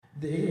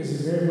The ignorance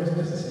is very much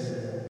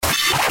necessary.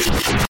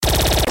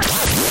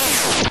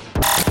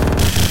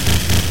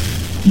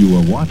 You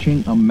are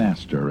watching a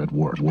master at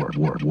work.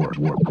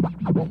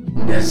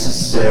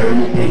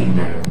 Necessary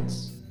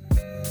ignorance.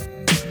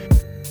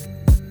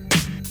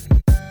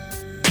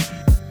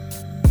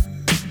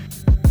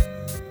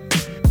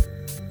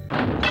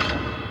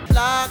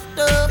 Locked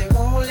up, they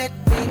won't let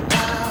me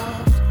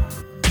out.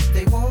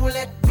 They won't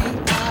let me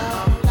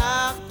out.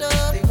 Locked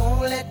up, they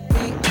won't let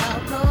me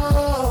out.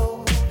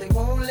 No, they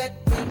won't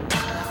let me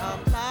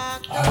out.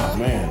 Locked up. Oh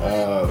man,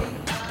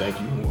 thank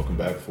you. Welcome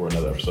back for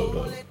another episode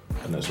of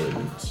Unnecessary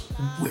Ignorance.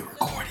 We're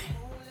recording.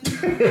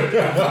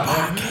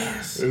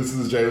 This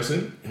is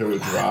Jameson here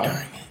with Rob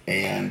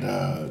and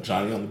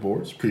Johnny on the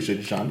boards. Appreciate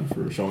you, Johnny,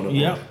 for showing up.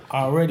 Yep,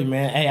 already,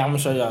 man. Hey, I'm gonna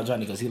show y'all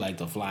Johnny because he like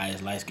the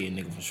flyest light-skinned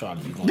nigga from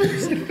Charlotte. You gonna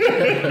see.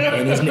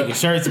 And his nigga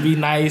shirts be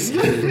nice,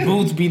 and his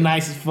boots be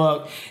nice as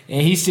fuck,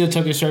 and he still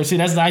took his shirt. See,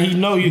 that's how he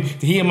know you.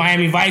 He a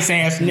Miami Vice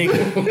ass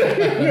nigga.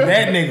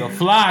 That nigga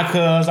fly,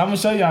 cuz. I'm gonna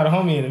show y'all the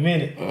homie in a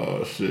minute.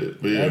 Oh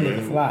shit, but yeah, That man,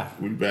 nigga fly.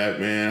 we back,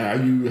 man.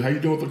 How you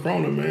doing with the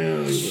Corona,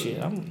 man?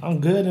 Shit, I'm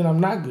good and I'm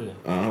not good.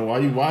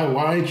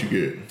 Why ain't you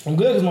good? I'm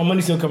good because my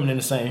money's still coming in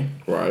the same.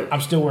 Right.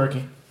 I'm still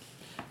working.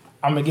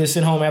 I'm gonna get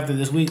sent home after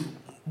this week,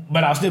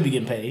 but I'll still be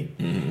getting paid.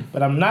 Mm-hmm.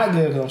 But I'm not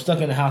good because I'm stuck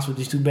in the house with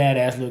these two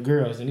badass little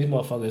girls, and these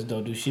motherfuckers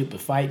don't do shit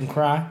but fight and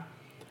cry.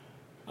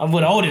 I'm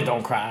with the oldest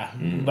don't cry,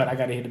 but I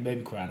gotta hear the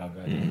baby cry all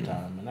goddamn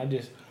time, and I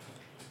just,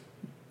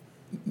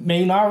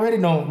 man, I already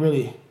don't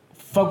really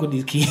fuck with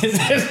these kids.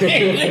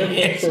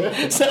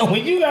 So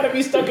when you gotta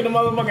be stuck in the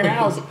motherfucking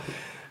house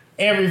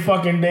every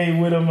fucking day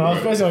with them,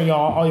 especially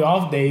on your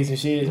off days and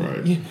shit,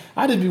 Right.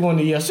 I just be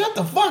wanting to yell, "Shut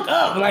the fuck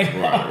up!" Like,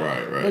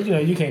 Right. But you know,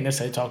 you can't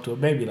necessarily talk to a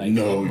baby like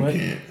No, that. you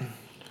can't.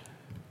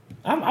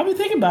 I be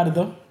thinking about it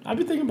though. I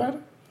be thinking about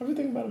it,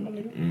 my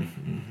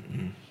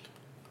nigga.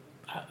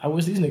 I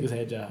wish these niggas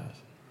had jobs.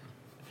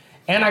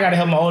 And I gotta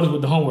help my oldest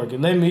with the homework.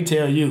 And let me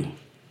tell you,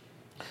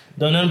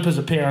 don't nothing piss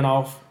a parent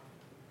off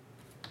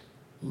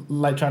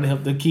like trying to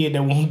help the kid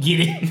that won't get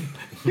it.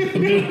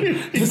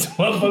 This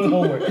motherfucking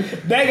homework.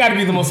 That gotta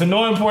be the most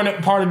annoying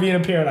part of being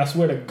a parent, I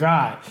swear to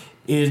God,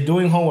 is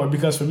doing homework.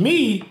 Because for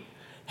me,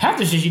 half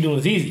the shit you doing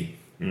is easy.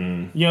 You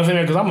know what I'm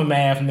saying? Because I'm a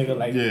math nigga.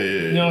 Like, Yeah.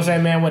 you know what I'm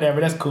saying, man?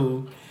 Whatever, that's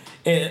cool.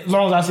 As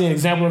long as I see an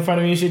example in front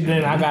of me and shit,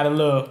 then I got a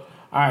little, all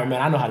right,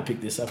 man, I know how to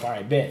pick this up. All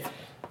right, bet.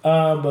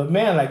 But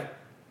man, like,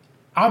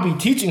 I'll be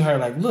teaching her,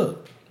 like,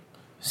 look,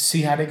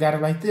 see how they got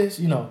it like this?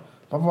 You know,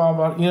 blah, blah,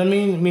 blah. You know what I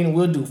mean? Meaning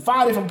we'll do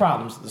 5 different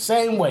problems the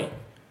same way.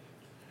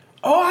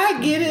 Oh,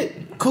 I get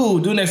it. Cool,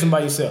 do next one by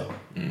yourself.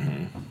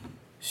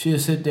 She'll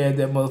sit there at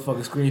that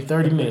motherfucking screen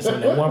 30 minutes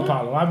on that one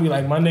problem. I'll be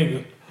like, my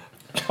nigga,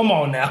 come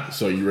on now.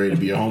 So you ready to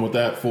be at home with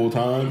that full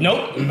time?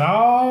 Nope.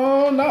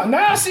 No.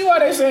 Now I see why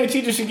they say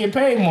teachers should get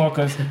paid more,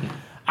 because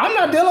I'm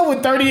not dealing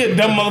with 30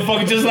 dumb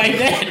motherfuckers just like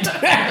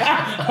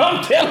that.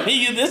 I'm telling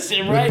you this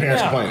shit right With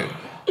parents now. complaining.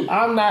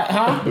 I'm not,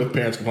 huh? With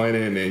parents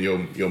complaining and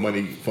your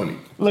money funny.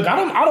 Look, I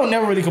don't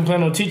never really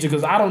complain on teacher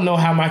because I don't know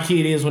how my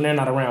kid is when they're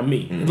not around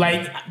me.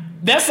 Like,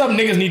 that's something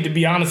niggas need to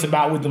be honest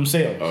about with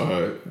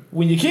themselves.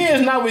 When your kid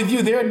is not with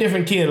you, they're a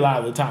different kid a lot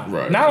of the time.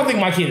 Right. Now, I don't think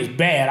my kid is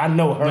bad. I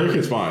know her. No, your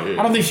kid's fine, yeah.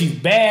 I don't think she's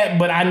bad,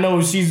 but I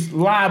know she's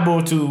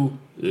liable to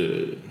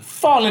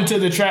fall into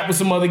the trap with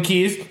some other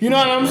kids. You know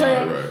what I'm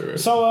saying? Right.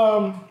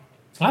 So,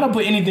 I don't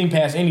put anything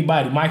past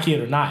anybody, my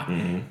kid or not.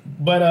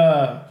 But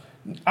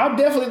I'm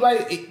definitely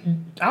like,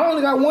 I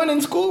only got one in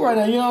school right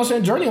now. You know what I'm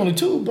saying? Journey only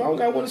 2, but I only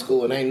got one in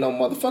school, and ain't no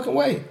motherfucking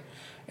way.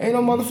 Ain't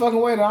no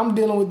motherfucking way that I'm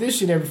dealing with this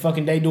shit every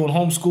fucking day doing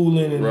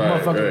homeschooling and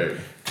motherfucking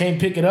can't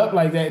pick it up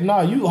like that. No,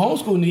 you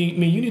homeschooling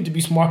me. You need to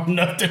be smart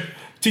enough to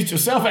teach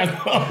yourself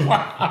after a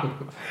while.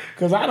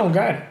 Because I don't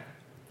got it.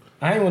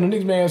 I ain't one of the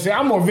niggas, man. Say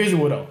I'm more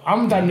visual though.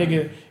 I'm the type of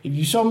nigga, if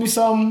you show me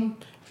something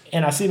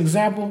and I see an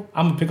example,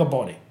 I'm gonna pick up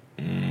on it.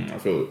 I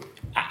feel it.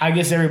 I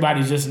guess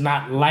everybody's just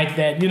not like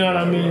that. You know what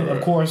I mean? Right.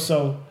 Of course.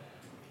 So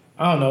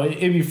I don't know.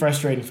 It'd be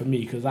frustrating for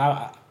me because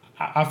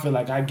I feel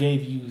like I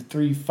gave you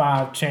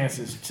 3-5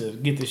 chances to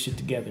get this shit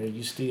together and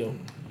you still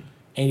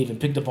ain't even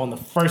picked up on the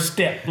first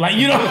step. Like,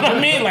 you know what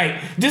I mean? Like,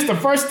 just the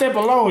first step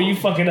alone, you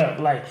fucking up.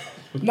 Like,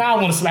 now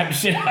I want to slap the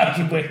shit out of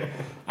you, but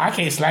I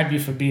can't slap you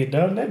for being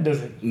dumb. That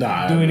doesn't do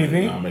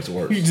anything. Nah, it makes it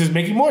worse. You just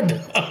make you more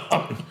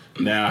dumb.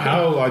 Now,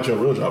 how like your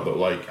real job though?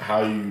 Like,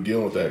 how you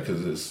dealing with that?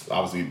 Because it's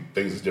obviously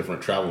things is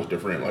different, travel is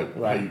different. Like,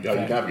 how you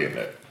navigating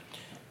that?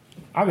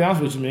 I'll be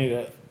honest with you,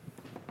 man.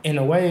 In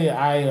a way,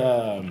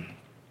 I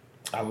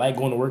like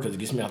going to work because it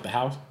gets me out the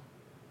house.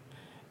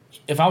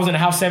 If I was in the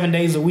house 7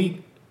 days a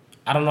week,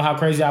 I don't know how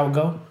crazy I would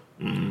go.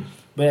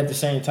 But at the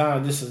same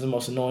time, this is the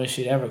most annoying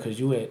shit ever because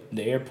you at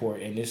the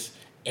airport and it's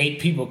 8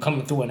 people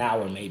coming through an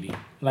hour maybe.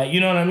 Like, you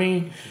know what I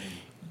mean?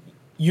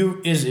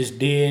 It's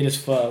dead as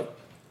fuck.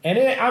 And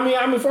then, I mean,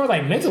 as far as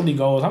like mentally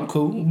goes, I'm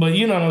cool. But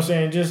you know what I'm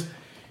saying? Just,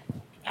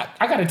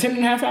 I got a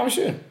 10.5 hour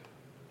shift.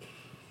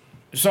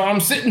 So I'm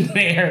sitting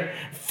there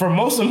for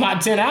most of my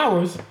 10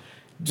 hours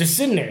just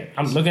sitting there.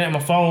 I'm looking at my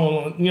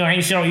phone. You know,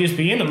 ain't shit on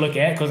ESPN to look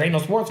at because ain't no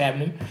sports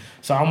happening.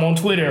 So I'm on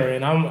Twitter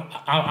and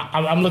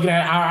I'm looking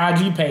at our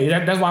IG page.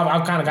 That's why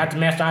I've kind of got to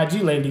master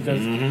IG lately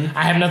because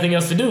I have nothing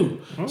else to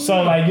do.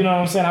 So like, you know what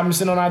I'm saying? I've been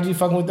sitting on IG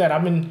fucking with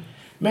that. Man,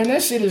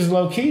 that shit is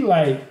low key.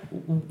 Like,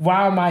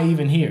 why am I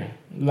even here?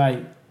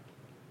 Like,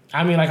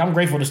 I mean, like, I'm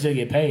grateful to still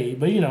get paid,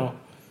 but you know,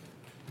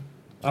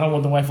 I don't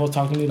want the white folks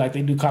talking to me like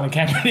they do Colin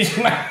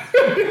Kaepernick. Like,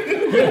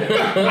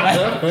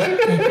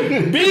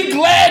 be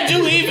glad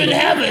you even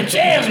have a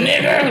chance,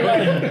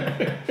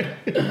 nigga.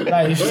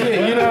 Like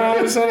shit, you know what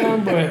I'm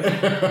saying? But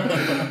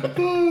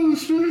Oh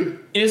shit.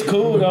 it's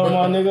cool though,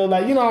 my nigga.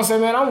 Like, you know what I'm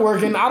saying, man? I'm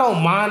working. I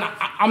don't mind.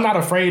 I'm not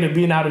afraid of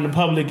being out in the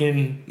public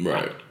and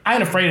Right. I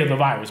ain't afraid of the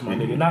virus, my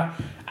nigga.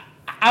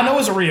 I know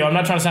it's real. I'm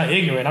not trying to sound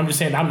ignorant. I'm just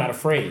saying I'm not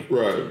afraid.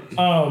 Right.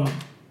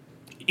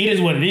 It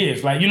is what it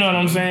is. Like, you know what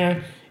I'm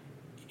saying?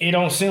 It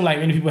don't seem like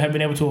many people have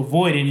been able to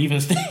avoid it, even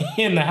staying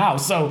in the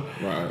house. So,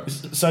 Right.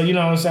 So you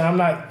know what I'm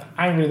saying?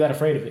 I ain't really that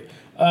afraid of it.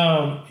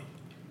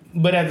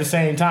 But at the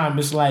same time,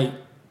 it's like,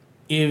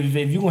 if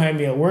you gonna have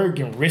me at work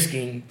and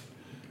risking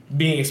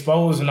being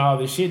exposed and all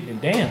this shit, then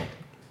damn,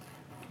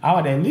 I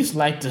would at least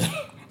like to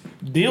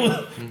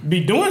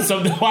be doing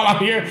something while I'm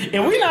here.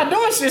 If we not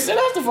doing shit, send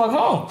us the fuck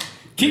home.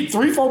 Keep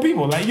 3-4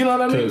 people. Like, you know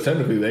what I mean? Because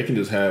technically, they can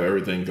just have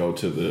everything go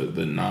to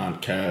the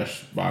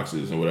non-cash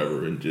boxes and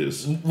whatever, and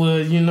just. Well,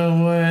 you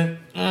know what?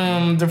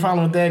 The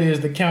problem with that is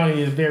the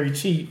county is very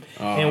cheap,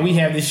 and we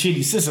have this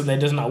shitty system that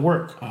does not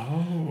work.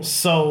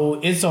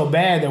 So it's so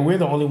bad that we're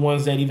the only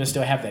ones that even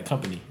still have that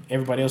company.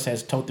 Everybody else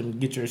has told them,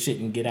 get your shit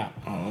and get out.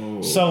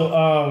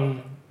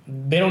 So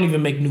they don't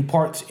even make new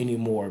parts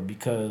anymore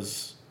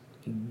because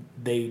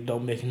they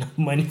don't make enough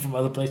money from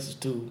other places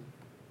too.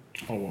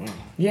 Oh wow.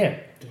 Yeah.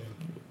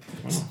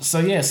 So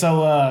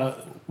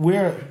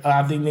we're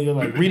I think nigga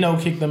like Reno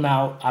kicked them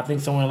out. I think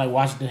somewhere like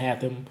Washington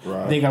had them.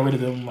 Right. They got rid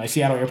of them. Like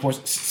Seattle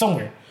airports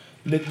somewhere.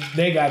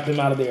 They got them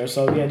out of there.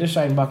 So yeah, this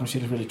Shine Bachman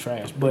shit is really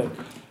trash. But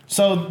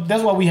so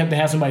that's why we have to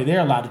have somebody there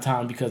a lot of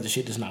time because the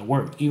shit does not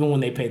work. Even when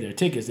they pay their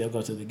tickets, they'll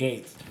go to the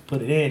gates,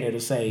 put it in, it'll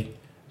say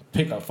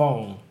pick up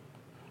phone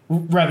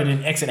rather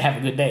than exit have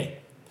a good day.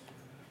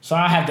 So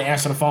I have to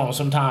answer the phone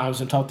sometimes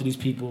and talk to these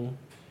people.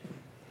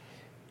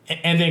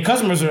 And then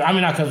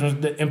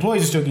the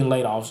employees are still getting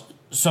laid off.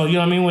 So, you know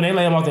what I mean? When they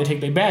lay them off, they take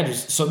their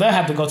badges. So they'll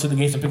have to go to the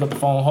gates and pick up the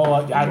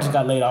phone. I just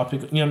got laid off. You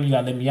know what I mean? You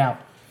got to let me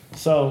out.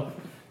 So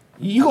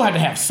you're going to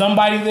have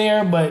somebody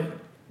there, but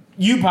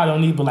you probably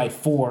don't need but like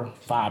 4 or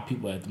 5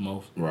 people at the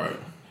most. Right.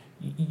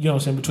 You know what I'm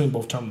saying? Between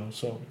both terminals.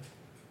 So,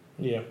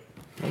 yeah.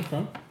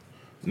 Okay.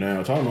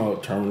 Now, talking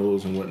about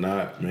terminals and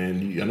whatnot,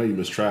 man, I know you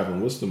miss traveling.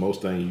 What's the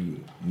most thing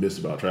you miss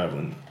about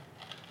traveling?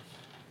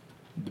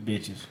 The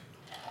bitches.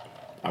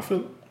 I feel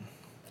it.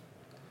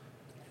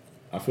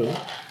 I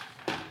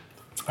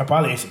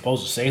probably ain't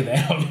supposed to say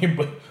that on here,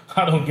 but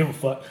I don't give a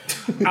fuck.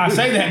 I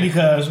say that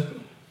because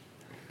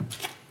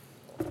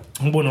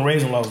I'm born and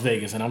raised in Las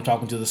Vegas, and I'm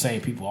talking to the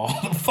same people all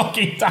the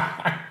fucking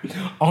time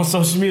on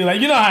social media.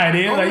 Like, you know how it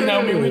is. Like, you know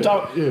what I mean?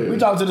 We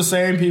talk to the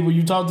same people.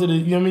 You talk to the,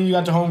 you know what I mean? You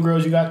got your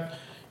homegirls. You got,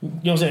 you know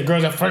what I'm saying,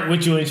 girls that flirt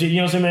with you and shit. You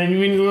know what I'm saying, man? You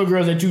mean little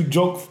girls that you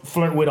joke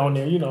flirt with on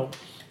there. You know,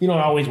 you don't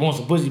always want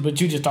some pussy, but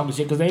you just talk to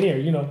shit because they there.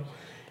 You know,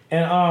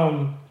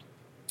 and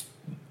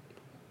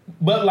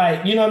but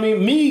like, you know what I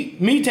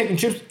mean? Me taking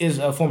trips is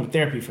a form of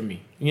therapy for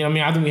me. You know what I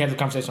mean? I think we had the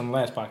conversation on the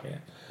last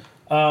podcast.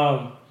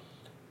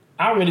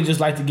 I really just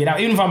like to get out,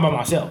 even if I'm by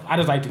myself. I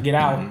just like to get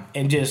out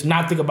and just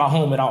not think about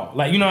home at all.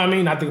 Like, you know what I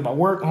mean? Not think about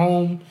work,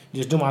 home,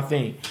 just do my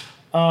thing.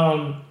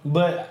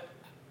 But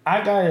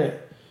I gotta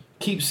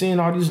keep seeing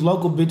all these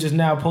local bitches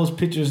now post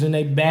pictures in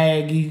they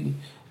baggy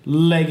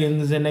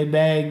leggings and they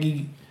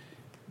baggy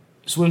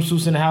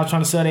swimsuits in the house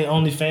trying to sell their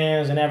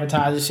OnlyFans and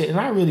advertise this shit. And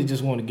I really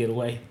just want to get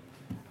away.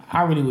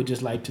 I really would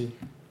just like to.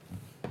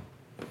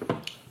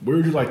 Where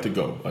would you like to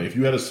go? Like, if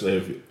you had a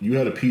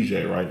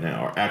PJ right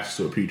now, or access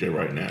to a PJ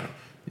right now,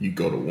 you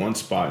go to one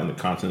spot in the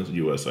continental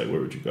USA, where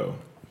would you go?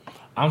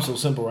 I'm so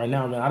simple right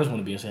now, man. I just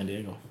want to be in San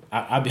Diego.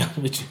 I'll be honest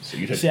with you. So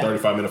you take a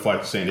 35-minute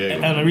flight to San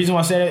Diego. And the reason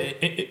why I say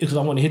that is because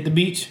I want to hit the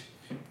beach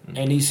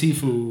and eat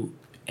seafood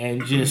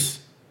and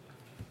just,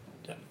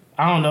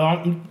 I don't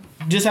know,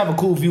 just have a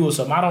cool view or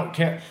something. I don't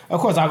care. Of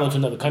course, I'll go to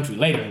another country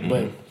later,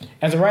 but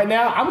as of right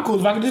now, I'm cool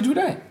if I can just do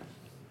that.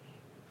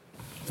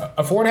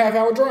 A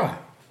 4.5-hour drive.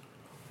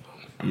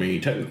 I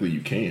mean, technically you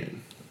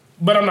can.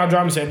 But I'm not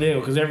driving to San Diego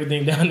because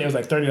everything down there is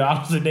like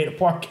 $30 a day to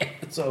park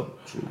at. So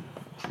True.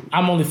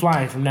 I'm only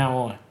flying from now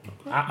on.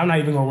 I'm not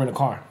even going to rent a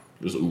car.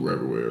 There's Uber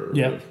everywhere.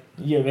 Yeah.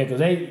 Yeah, man,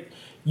 because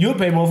you'll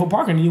pay more for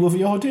parking than you will for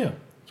your hotel.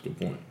 That's a good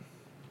point.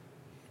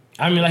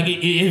 I mean, like,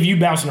 if you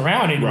bouncing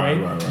around anyway,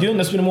 Right. you'll end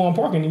up spending more on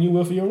parking than you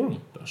will for your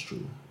room. That's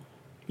true.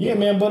 Yeah,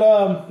 man,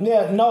 but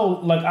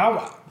like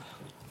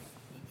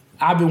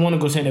I've been wanting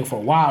to go to San Diego for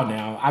a while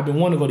now. I've been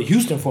wanting to go to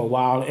Houston for a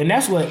while, and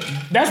that's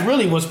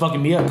really what's fucking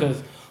me up because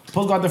I'm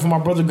supposed to go out there for my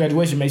brother's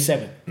graduation May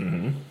 7th,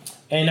 and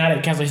now they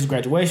canceled his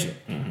graduation,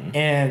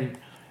 and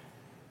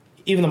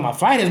even though my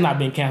flight has not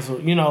been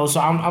canceled, you know, so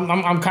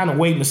I'm kind of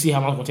waiting to see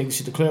how long it's gonna take this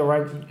shit to clear.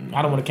 Right,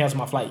 I don't want to cancel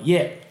my flight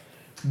yet,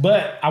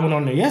 But I went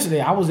on there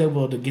yesterday. I was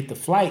able to get the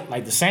flight,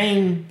 like the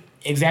same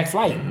exact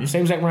flight,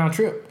 same exact round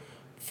trip,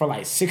 for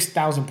like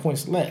 6,000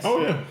 points less.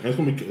 Oh yeah, it's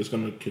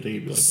gonna continue to be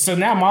like that. So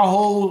now my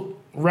whole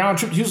round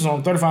trip to Houston's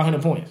on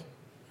 3,500 points.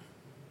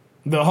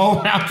 The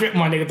whole round trip,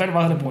 my nigga,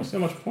 3,500 points. How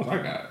much points I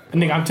got?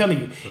 Nigga, I'm telling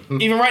you.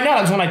 Even right now,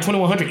 that's on like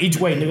 2,100 each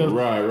way, nigga.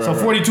 Right. So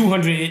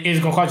 4,200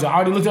 is gonna cost you. I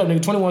already looked it up,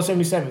 nigga.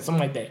 2,177,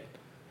 something like that.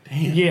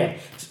 Damn. Yeah.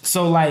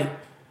 So like,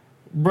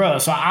 bruh.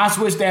 So I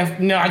switched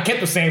that. No, I kept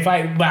the same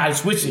fight, but I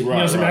switched it. You know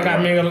what I'm saying? I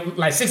got maybe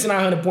like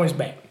 6,900 points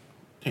back.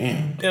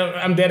 Damn.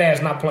 I'm dead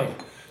ass not playing.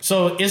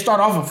 So it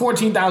started off a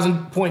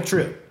 14,000 point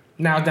trip.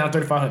 Now it's down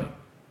 3,500.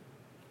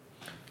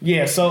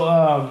 Yeah. So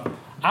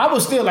I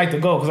would still like to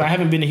go because I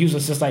haven't been to Houston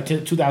since like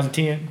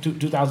 2010,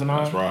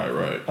 2009. That's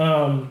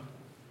right.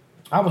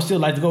 I would still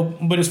like to go,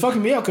 but it's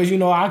fucking me up because, you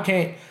know, I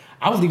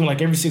was leaving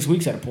like every 6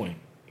 weeks at a point.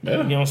 Yeah.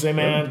 You know what I'm saying,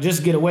 man? Yeah.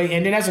 Just get away.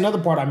 And then that's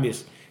another part I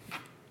miss.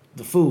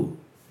 The food.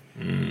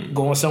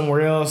 Going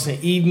somewhere else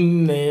and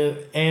eating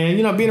and,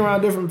 you know, being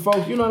around different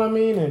folks, you know what I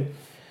mean? And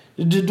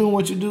just doing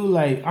what you do.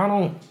 Like,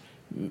 man,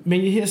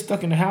 you're here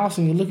stuck in the house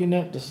and you're looking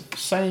at the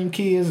same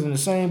kids and the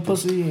same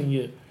pussy and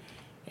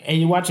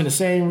you're watching the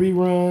same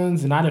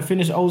reruns, and I done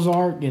finished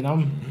Ozark, and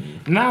I'm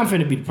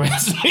finna be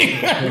depressed.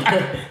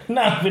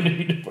 Now I'm finna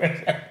be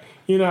depressed.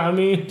 You know what I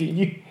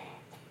mean?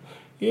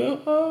 You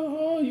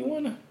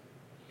wanna,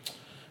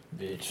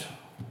 bitch?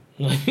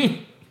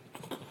 I'm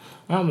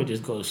gonna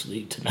just go to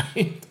sleep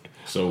tonight.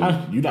 So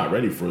you're not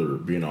ready for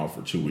being off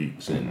for 2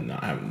 weeks and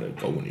not having to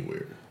go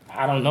anywhere.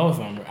 I don't know if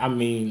I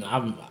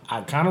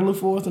kind of look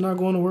forward to not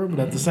going to work, but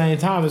at the same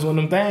time, it's one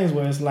of them things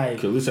where it's like,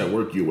 'cause at least at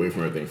work, you're away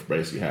from everything for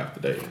basically half the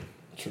day.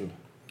 True.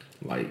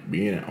 Like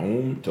being at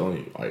home, I'm telling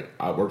you, like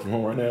I work from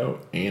home right now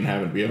and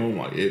having to be at home,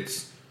 like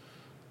it's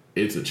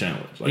a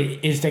challenge. Like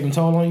it's taking a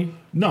toll on you.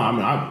 No, I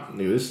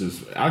mean, this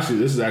has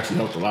actually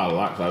helped a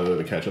lot because I was able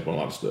to catch up on a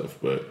lot of stuff.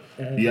 But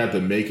you have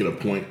to make it a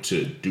point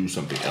to do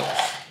something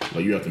else.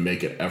 Like you have to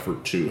make an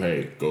effort to,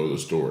 hey, go to the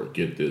store,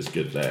 get this,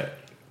 get that,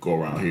 go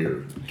around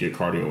here, get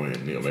cardio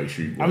in. You know, make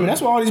sure you. I mean,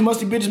 that's why all these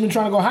musty bitches been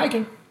trying to go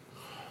hiking.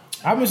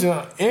 I've been seeing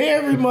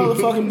every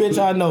motherfucking bitch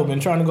I know been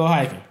trying to go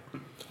hiking.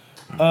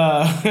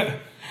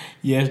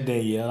 Yes,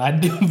 Danielle, I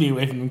do be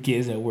away from them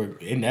kids at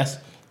work, and that's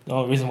the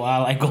only reason why I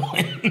like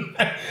going.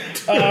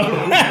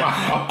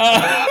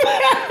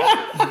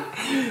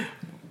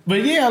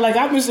 But yeah, like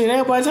I've been seeing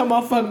everybody talking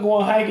about fucking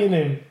going hiking,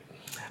 and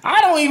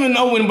I don't even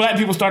know when black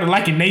people started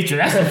liking nature.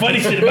 That's the funny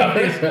shit about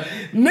this.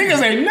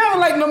 Niggas ain't never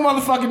liked no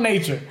motherfucking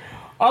nature.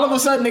 All of a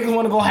sudden, niggas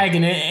want to go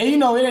hiking, and you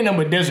know it ain't no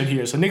but desert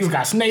here, so niggas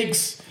got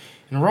snakes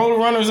and road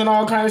runners and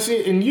all kind of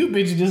shit, and you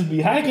bitches just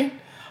be hiking.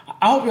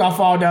 I hope y'all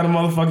fall down the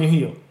motherfucking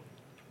hill.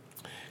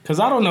 Cause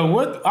I don't know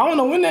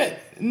when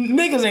that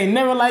niggas ain't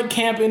never like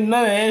camping,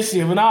 none of that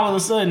shit, but all of a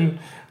sudden,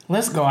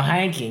 let's go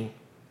hiking.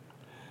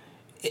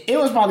 It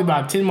was probably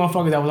about 10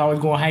 motherfuckers that was always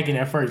going hiking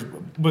at first,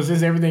 but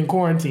since everything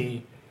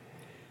quarantined,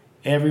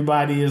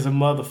 everybody's a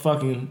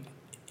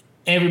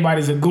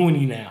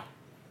goonie now.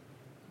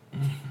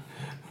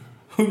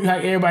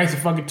 Everybody's a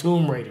fucking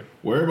Tomb Raider.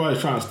 Well, everybody's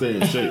trying to stay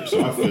in shape,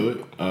 so I feel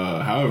it.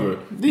 However,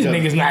 these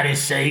niggas not in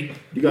shape.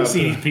 You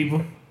see these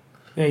people.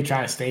 They ain't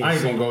trying to stay in I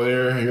ain't shape. gonna go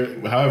there.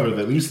 However,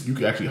 at least you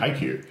can actually hike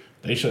here.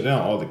 They shut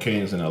down all the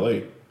canyons in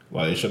LA.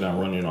 Like they shut down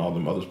running and all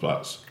them other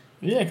spots.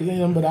 Yeah, because they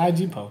ain't nothing but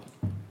the IG post.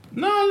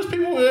 No, there's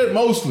people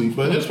mostly,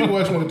 but there's people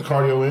actually want to get the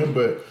cardio in.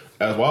 But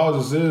as wild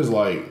as this is,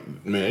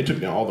 like, man, they took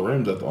down all the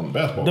rims on the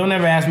basketball. Don't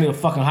ever ask me to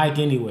fucking hike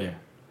anywhere.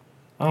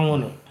 I don't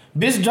want to.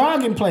 Bitch,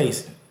 jog in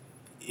place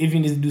if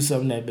you need to do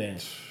something that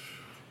bad.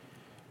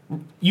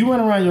 You run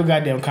around your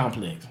goddamn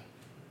complex.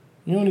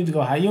 You don't need to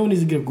go hike. You don't need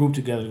to get a group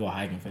together to go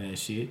hiking for that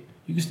shit.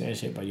 You can stay in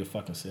shape by your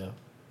fucking self.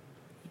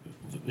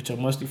 With your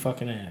musty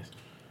fucking ass.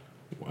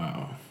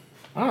 Wow.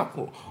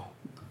 Niggas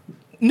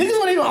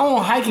don't even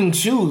own hiking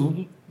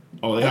shoes.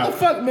 Oh, what the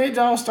fuck made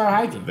y'all start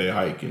hiking? They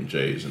hike in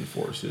J's and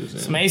Forces.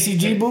 And some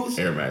ACG boots?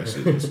 Air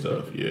Maxes and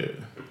stuff, yeah.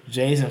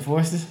 J's and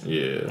Forces?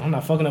 Yeah. I'm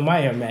not fucking up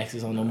my Air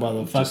Maxes on no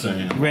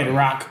motherfucking Red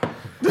Rock.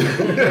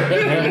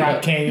 Red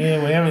Rock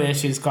Canyon, whatever that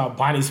shit's called,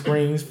 Bonnie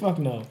Springs. Fuck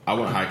no. I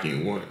went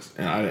hiking once,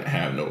 and I didn't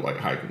have no like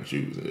hiking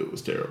shoes, and it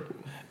was terrible.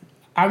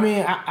 I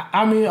mean,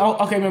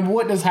 okay, man, but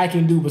what does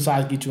hiking do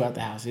besides get you out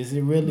the house? Is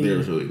it really?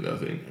 There's really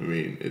nothing. I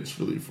mean, it's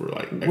really for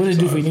like exercise. What does it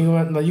do for you?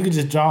 Like, you could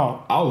just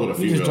jog. I was with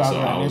a female, so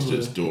I was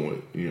just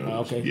doing it. You know,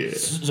 okay. Yeah.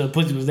 So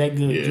pussy was that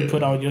good? Yeah. You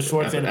put on your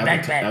shorts and a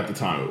backpack. At the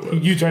time, it was.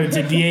 You turned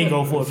into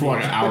Diego for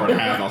like an hour and a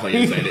half. I was like,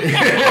 this ain't it.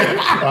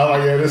 I was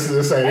like, yeah, this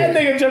ain't it. That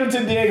nigga turned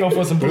into Diego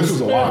for some pussy. This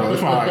was a while ago.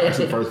 That's why I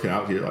actually first came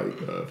out here like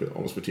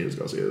almost 15 years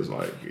ago. So it was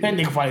like that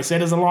nigga probably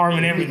set his alarm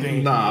and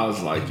everything. Nah, I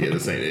was like, yeah,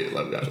 this ain't it.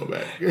 Like, we gotta go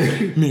back.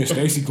 Me and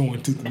Stacy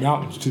going to the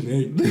mountains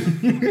today.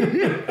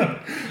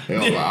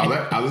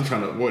 I was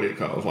trying to avoid it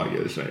because I was like, yeah,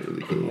 this ain't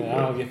really cool. Yeah,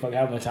 I don't give a fuck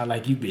how much I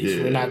like you, bitch.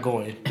 Yeah. We're not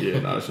going. Yeah,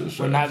 no, it's just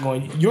we're not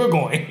going. You're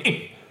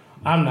going.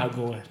 I'm not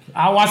going.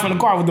 I'll watch from the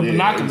car with the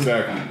binoculars.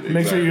 Exactly.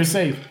 Make sure you're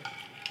safe.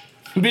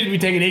 Bitch be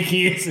taking their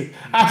kids.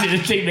 I see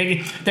this chick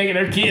taking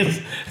her kids.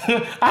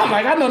 I'm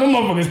like, I know them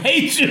motherfuckers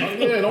hate you.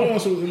 Yeah, don't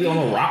want to be on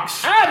no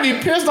rocks. I'd be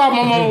pissed off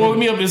my mama woke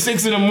me up at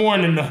 6 in the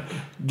morning to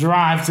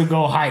drive to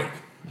go hike.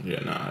 Yeah,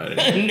 nah.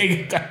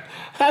 Nigga,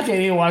 I can't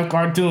even watch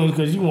cartoons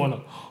because you want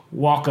to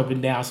walk up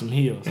and down some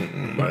hills.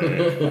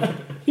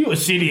 You a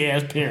shitty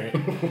ass parent.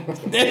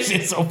 That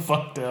shit's so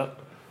fucked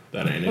up.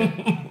 That ain't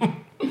it.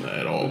 Not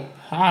at all.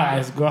 I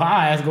ass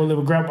go live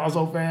with grandpa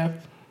so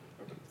fast.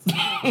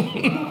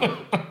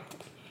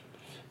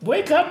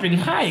 Wake up and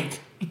hike.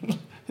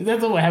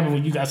 That's what happened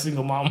when you got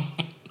single mom.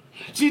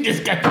 She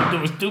just got to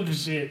doing stupid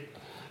shit.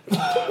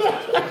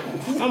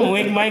 I'm gonna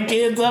wake my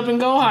kids up and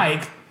go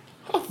hike.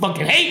 I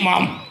fucking hate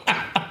mom.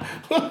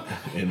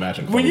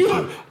 Imagine When you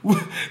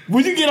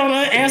get on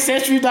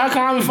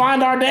Ancestry.com and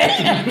find our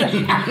dad?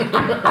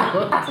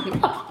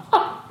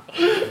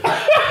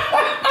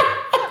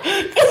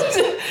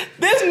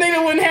 This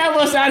nigga wouldn't have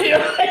us out here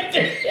like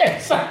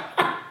this.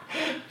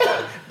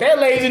 That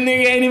lazy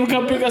nigga ain't even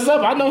come pick us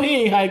up. I know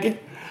he ain't hiking.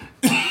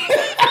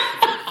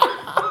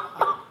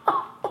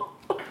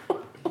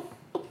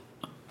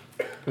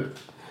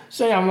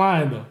 Say I'm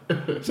lying though.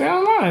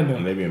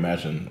 And they be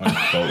matching like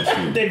the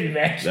too. They be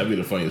matching. That'd be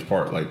the funniest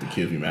part. Like the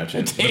kids be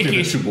matching. Taking-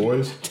 The 2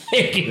 boys.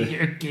 Taking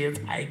your kids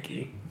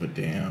hiking. But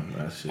damn,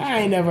 that's just. I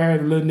ain't never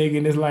heard a little nigga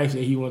in his life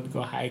say he wanted to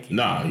go hiking.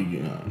 Nah,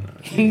 nah.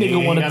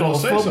 Nigga want to throw a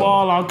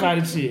football, all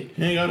kind of shit.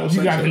 He ain't got no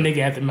You got say the so.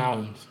 nigga at the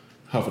mountains.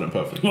 Huffing and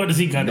puffing. What does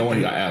he got? No one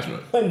he got asthma.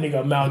 That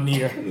nigga a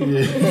mountaineer.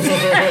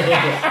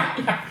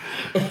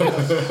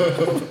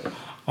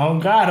 Oh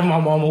God, if my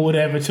mama would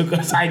have ever took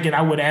us hiking,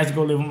 I would have asked to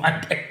go live with my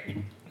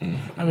dad.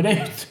 I mean,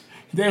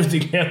 they was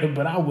together,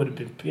 but I would have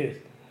been pissed.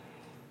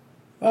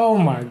 Oh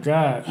my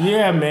God.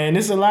 Yeah, man,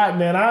 it's a lot,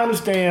 man. I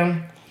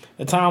understand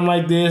a time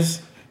like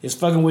this is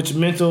fucking with your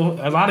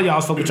mental. A lot of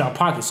y'all fuck with y'all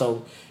pocket,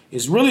 so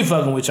it's really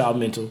fucking with y'all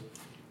mental.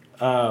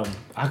 I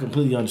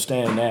completely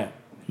understand that.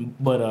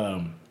 But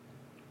I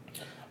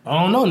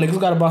don't know. Niggas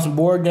gotta buy some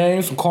board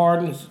games, some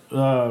cards.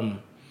 Y'all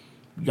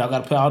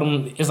gotta play all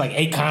them. It's like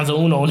 8 kinds of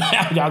Uno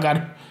now. Y'all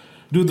gotta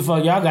do what the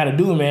fuck y'all gotta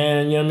do,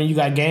 man. You know what I mean? You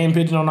got game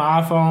pitching on the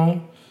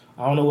iPhone.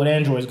 I don't know what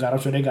Android's got. I'm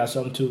sure they got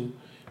something too.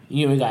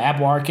 You know, we got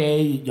Apple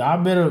Arcade.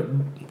 Y'all better,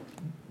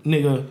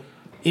 nigga.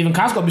 Even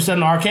Costco be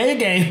selling arcade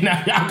games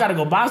now. Y'all gotta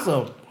go buy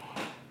some.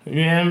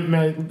 Yeah,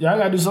 man. Y'all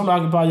gotta do something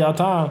to occupy y'all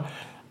time.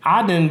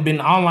 I done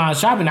been online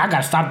shopping. I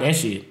gotta stop that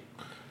shit.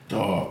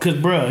 Dog. Cause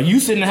bruh, you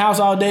sit in the house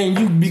all day and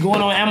you be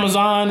going on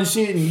Amazon and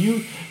shit, and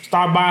you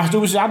start buying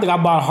stupid shit. I think I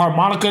bought a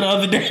harmonica the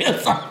other day or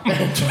something.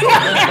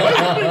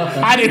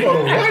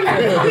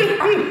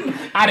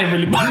 I didn't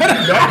really buy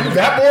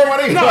That boy, my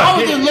nigga. No,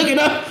 I was just looking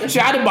up.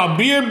 Shit, I done bought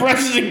beard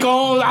brushes and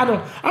combs. I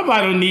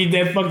probably don't need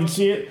that fucking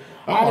shit.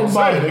 I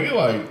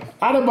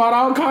done bought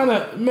all kind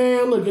of,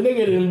 man, look, a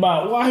nigga done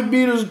bought white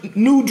beaters,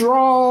 new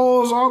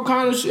drawers, all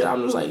kind of shit.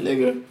 I'm just like,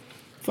 nigga,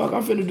 fuck,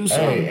 I'm finna do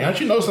something. Hey, don't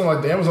you know something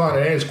like the Amazon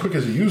ain't as quick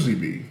as it usually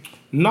be?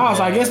 No,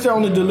 so I guess they're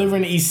only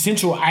delivering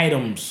essential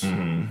items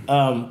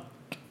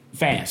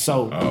fast.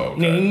 So,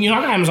 okay. you know,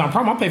 I got Amazon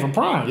Prime. I pay for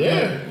Prime.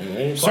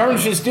 Yeah. Certain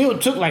shit still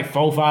took like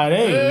 4-5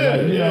 days. Yeah,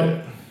 like, you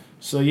know.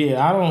 So,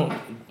 yeah, I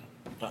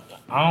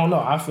don't know.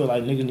 I feel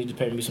like niggas need to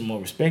pay me some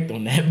more respect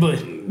on that,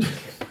 but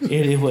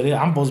it is what it is.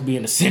 I'm supposed to be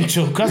an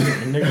essential customer,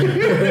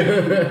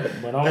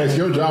 nigga. But Hey, so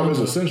your job is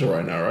essential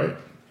right now, right?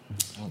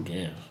 I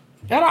guess.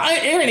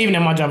 It ain't even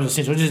that my job is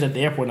essential. It's just that the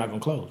airport not going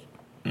to close.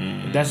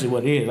 That's just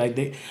what it is. Like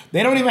they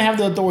don't even have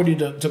the authority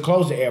to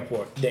close the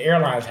airport. The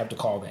airlines have to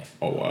call that.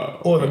 Oh, wow.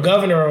 Or the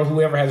governor or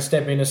whoever has to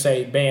step in and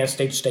say ban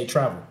state-to-state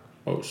travel.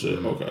 Oh, shit.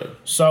 Okay.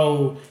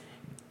 So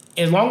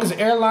as long as the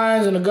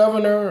airlines and the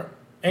governor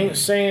ain't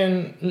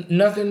saying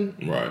nothing,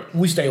 Right.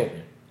 we stay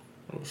open.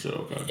 Oh, shit.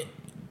 Okay.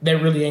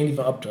 That really ain't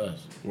even up to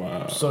us.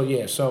 Wow. So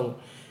yeah, so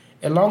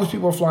as long as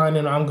people are flying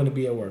in, I'm gonna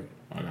be at work.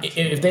 I got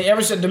you. If they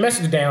ever shut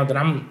domestic down, then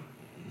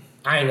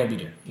I ain't gonna be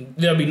there.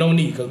 There'll be no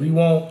need because we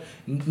won't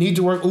need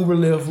to work Uber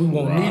Lyft. We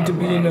won't need to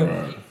be in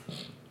the.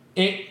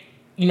 Right.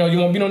 You know, you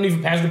won't be no need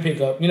for passenger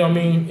pickup. You know what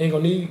I mean? Ain't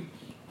gonna need.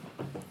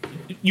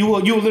 You will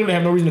literally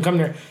have no reason to come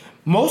there.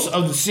 Most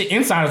of the shit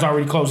inside is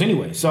already closed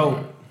anyway,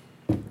 so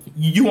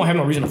you won't have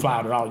no reason to fly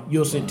out at all.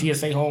 You'll send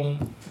TSA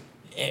home.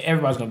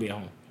 Everybody's gonna be at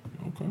home.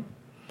 Okay.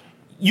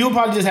 You'll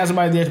probably just have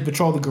somebody there to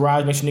patrol the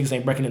garage, make sure niggas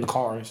ain't breaking in the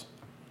cars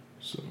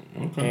So,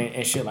 okay.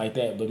 and shit like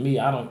that. But me,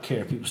 I don't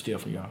care if people steal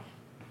from y'all.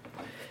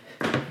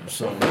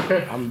 So I'm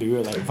gonna be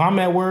real. Like if I'm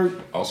at work,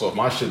 Also, if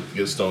my shit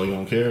gets stolen, you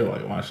don't care?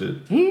 Like, my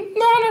shit? no,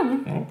 never.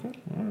 Okay.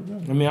 All right,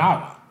 then. I mean,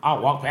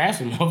 I'll walk past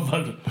the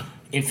motherfucking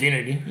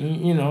infinity,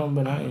 you know,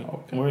 but I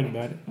ain't worried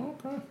about it.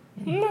 Okay.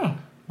 No,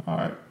 All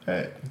right.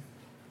 Hey.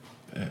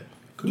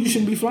 you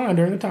shouldn't be flying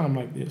during a time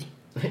like this.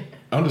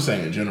 I'm just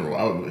saying in general.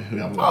 Oh,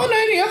 no,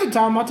 any other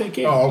time I take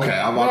care. Oh, okay.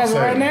 I'm about But to as of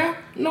say. right now,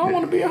 no, I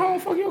want to be at home.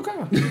 Fuck your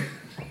car. No,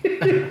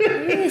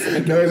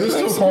 is this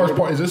still cars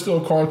park? Is this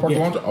still cars parked?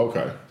 Yeah.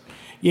 Okay.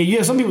 Yeah, you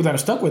have some people that are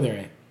stuck where they're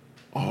at.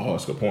 Oh,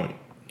 that's a good point.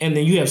 And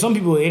then you have some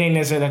people, it ain't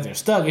necessarily that they're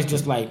stuck. It's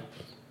just like,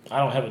 I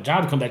don't have a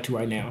job to come back to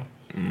right now.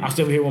 I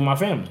still be here with my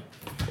family.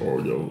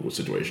 or your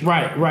situation.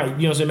 Right. You know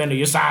what I'm saying, man?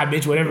 Your side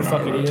bitch, whatever the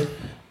fuck it is.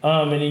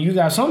 And then you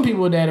got some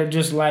people that are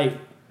just like,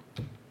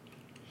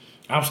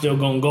 I'm still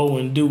gonna go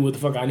and do what the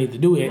fuck I need to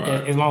do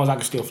as long as I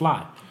can still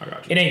fly. I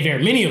got you. It ain't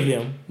very many of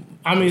them.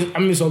 I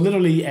mean, so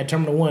literally at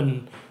Terminal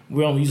 1,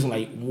 we're only using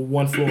like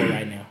one floor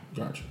right now.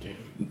 Gotcha.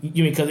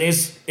 You mean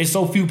because it's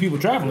so few people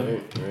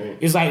traveling? Right.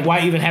 It's like,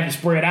 why even have it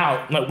spread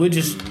out? Like, we'll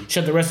just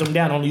shut the rest of them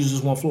down, only use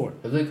this one floor.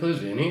 Have they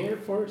closed any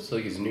airports?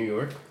 Like, is New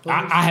York closed?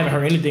 I haven't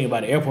heard anything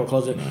about the airport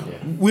closing.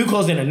 We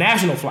closed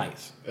international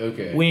flights.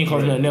 Okay. We ain't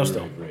closing nothing else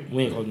though. Right.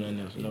 We ain't closing nothing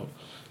else. No.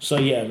 So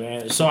yeah,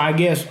 man. So I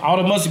guess all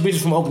the musty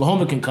bitches from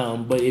Oklahoma can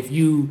come, but if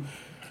you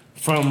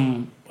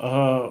from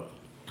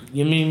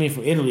you mean me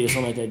from Italy or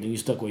something like that, then you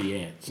stuck where you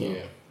at. So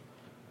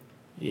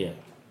yeah.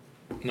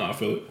 No, I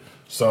feel it.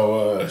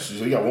 So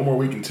you got one more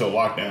week until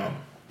lockdown.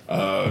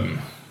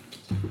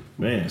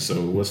 Man,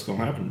 so what's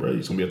gonna happen, bro? You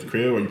just gonna be at the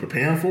crib? Are you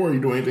preparing for it? Are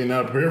you doing anything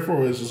now to prepare for it?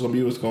 Or is this gonna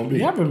be what's gonna be?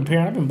 Yeah, I've been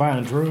preparing. I've been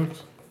buying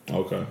drugs.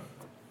 Okay.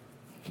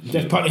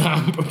 That's probably how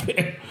I'm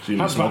prepared. So you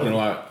been smoking a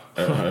lot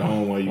at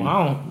home while you...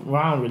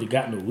 I don't really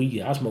got no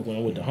weed. I smoke when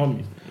I'm with the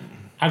homies.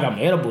 I got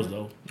my edibles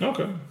though.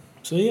 Okay.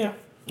 So yeah,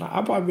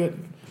 I'll probably get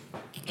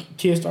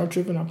kids start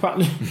tripping. I'll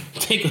probably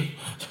take a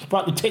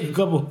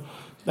couple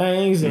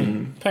things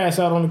and pass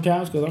out on the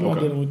couch because I'm not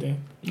dealing with that.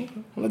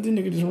 I'll let this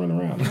nigga just run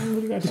around. I ain't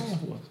really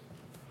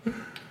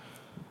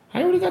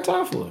got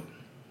time for it.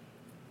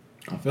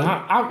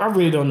 I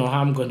really don't know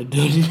how I'm gonna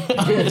do this.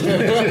 I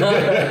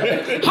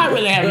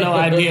really have no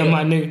idea,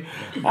 my nigga.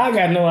 I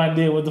got no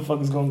idea what the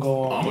fuck is gonna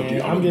go on.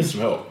 I'm gonna give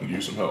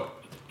you some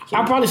help. So,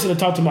 I probably should have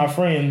talked to my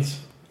friends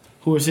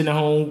who are sitting at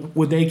home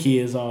with their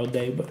kids all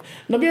day. But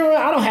no, be real,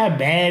 I don't have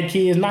bad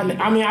kids. I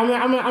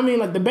mean,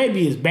 like the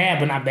baby is bad,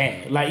 but not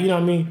bad. Like, you know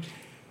what I mean?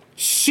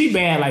 She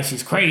bad, like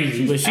she's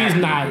crazy, but she's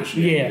not.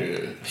 She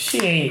ain't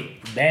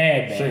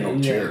bad. She ain't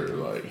no terror,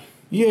 like.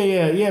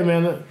 Yeah,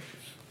 man. Look,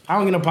 I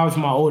don't get no problems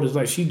with my oldest.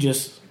 Like she's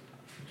just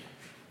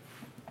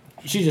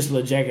a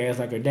little jackass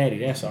like her daddy.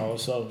 That's all.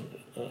 So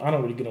I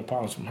don't really get no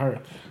problems from her.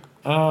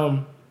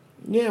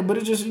 Yeah, but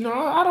it's just, you know,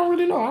 I don't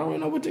really know. I don't really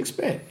know what to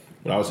expect.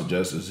 What I would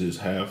suggest is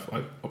just have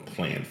like a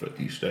plan for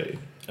each day.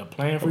 A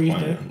plan for each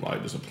day?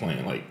 Like just a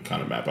plan, like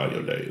kind of map out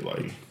your day.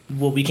 Like,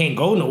 well, we can't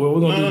go nowhere.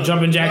 We're gonna do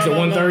jumping jacks at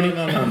 1:30.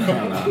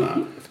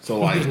 No. So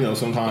like, you know,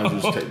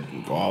 sometimes just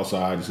go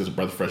outside, just get a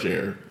breath of fresh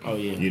air. Oh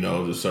yeah. You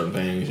know, there's certain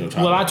things. You know.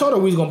 Well, I told her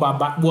we was gonna buy a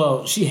bike.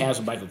 Well, she has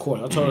a bike, of course.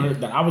 I told her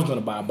that I was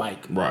gonna buy a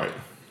bike. Right.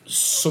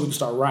 So we can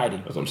start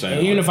riding. That's what I'm saying.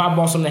 And even if I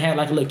bought something that had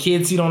like a little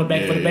kid seat on the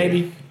back for the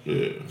baby.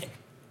 Yeah.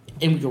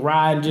 And we could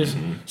ride and just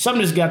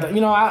something just got the,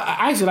 you know,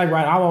 I used to like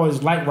riding. I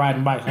always liked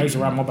riding bikes. I used to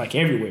ride my bike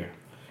everywhere.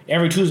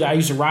 Every Tuesday I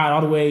used to ride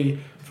all the way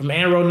from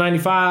Ann Road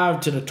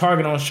 95 to the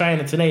Target on Cheyenne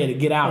and Tenaya to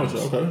get out.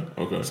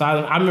 Okay. So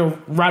I remember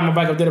riding my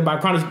bike up there to buy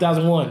Chronicles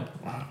 2001.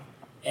 Wow.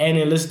 And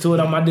then listen to it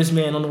on my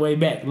Discman on the way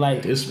back.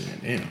 Like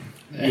Discman, damn.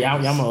 Yeah,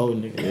 I'm an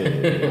old nigga.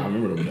 Yeah, I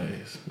remember them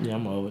days. Yeah,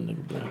 I'm an old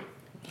nigga, bro.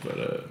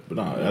 But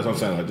no, that's what I'm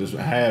saying. Like, just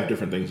have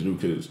different things to do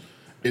because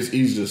it's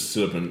easy to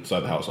sit up inside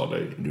the house all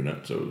day and do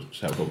nothing. So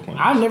just have a couple plans.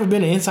 I've never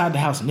been an inside the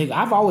house nigga.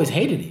 I've always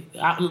hated it.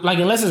 Like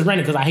unless it's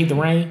raining because I hate the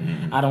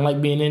rain. I don't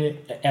like being in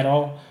it at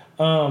all.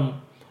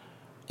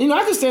 You know,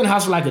 I can stay in the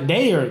house for like a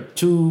day or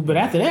two, but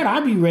after that,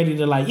 I'd be ready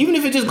to like, even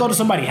if it just go to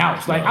somebody's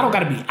house. Like I don't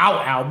gotta be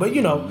out, but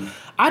you know,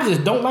 I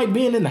just don't like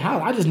being in the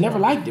house. I just never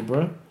liked it,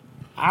 bro.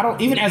 I don't,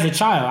 even as a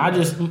child,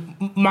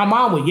 my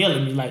mom would yell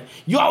at me like,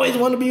 you always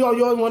want to be, you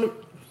always want to.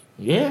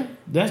 Yeah,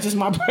 that's just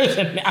my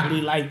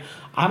personality. Like,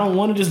 I don't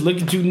want to just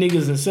look at you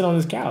niggas and sit on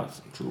this couch.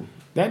 True.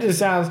 That just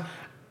sounds,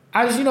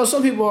 you know,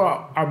 some people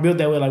are built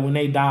that way. Like when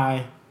they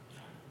die,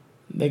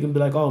 they can be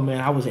like, oh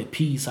man, I was at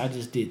peace. I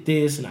just did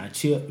this and I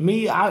chilled.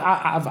 Me,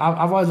 I've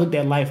always looked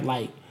at life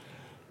like,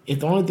 if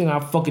the only thing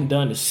I've fucking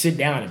done is sit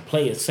down and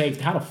play it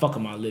safe, how the fuck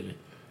am I living?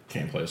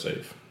 Can't play it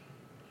safe.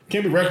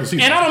 Can't be reckless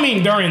either. And I don't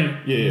mean during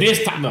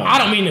this time. No. I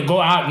don't mean to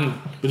go out and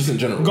but just in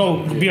general.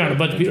 Go be on a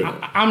bunch of people.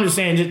 I'm just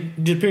saying,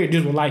 just period,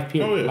 just with life,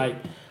 period. Oh, yeah. Like,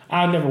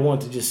 I never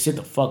want to just sit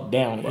the fuck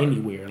down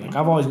anywhere. Like,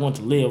 I've always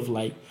wanted to live,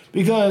 like,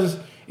 because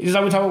it's just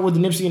like we talked about with the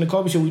Nipsey and the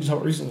Kobe show we just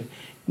talked about recently.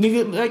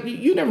 Nigga, like,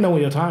 you never know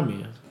when your time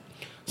is.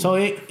 So,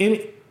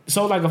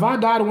 so like, if I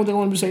died, one thing I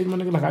want to be saved, my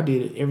nigga, like, I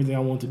did everything I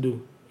wanted to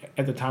do.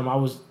 At the time I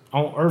was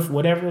on earth,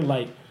 whatever,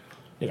 like,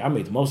 nigga, I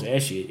made the most of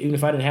that shit. Even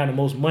if I didn't have the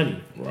most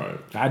money. Right.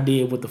 I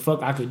did what the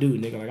fuck I could do,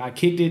 nigga. Like, I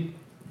kicked it.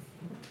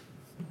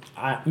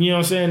 You know what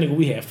I'm saying, nigga?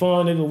 We had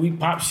fun, nigga. We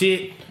popped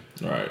shit.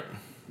 Right.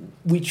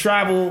 We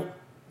traveled.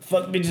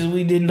 Fuck bitches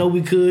we didn't know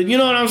we could. You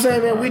know what I'm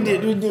saying, man? We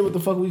did what the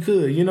fuck we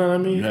could. You know what I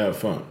mean? You have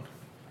fun.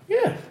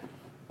 Yeah.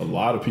 A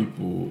lot of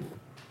people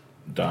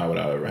die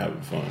without ever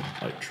having fun,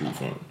 like true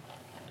fun.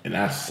 And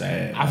that's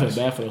sad. I feel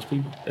bad for those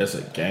people. It's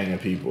a gang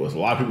of people. It's a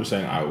lot of people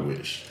saying, I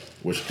wish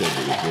could do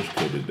this, wish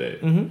could today.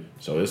 Mm-hmm.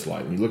 So it's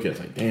like, when you look at it, it's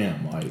like,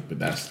 damn, like, but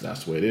that's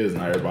the way it is.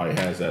 Not everybody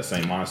has that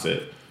same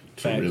mindset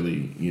to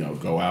really, you know,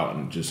 go out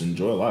and just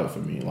enjoy life.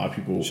 I mean, a lot of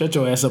people... Shut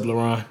your ass up,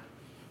 LeRon.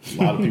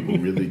 A lot of people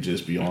really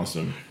just be on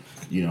some,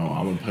 you know,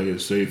 I'm going to play it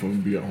safe, I'm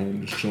going to be at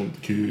home just chilling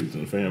with the kids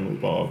and the family,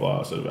 blah, blah, blah,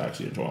 instead of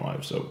actually enjoying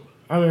life. So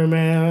I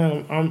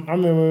remember,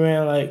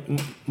 man, like,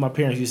 my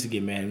parents used to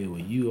get mad at me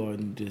when you are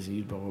this and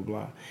you blah, blah,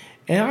 blah.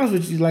 And I was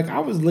with you, like, I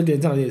was looking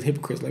at some of these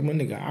hypocrites. Like, my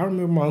nigga, I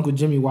remember my Uncle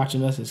Jimmy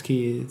watching us as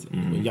kids.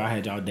 When y'all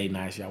had y'all date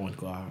nights, y'all went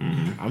to go out.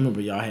 I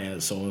remember y'all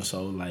had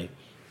so-and-so. Like,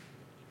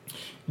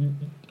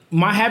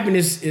 my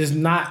happiness is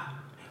not...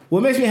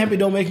 What makes me happy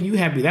don't make you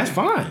happy. That's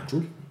fine.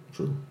 True.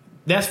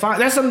 That's fine.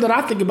 That's something that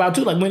I think about,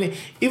 too. Like,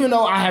 even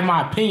though I have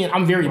my opinion,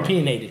 I'm very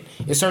opinionated.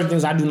 And certain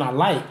things I do not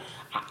like.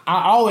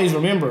 I always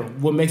remember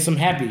what makes them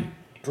happy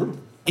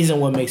isn't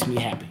what makes me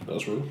happy.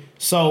 That's true.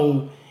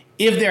 So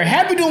if they're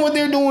happy doing what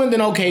they're doing, then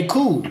okay,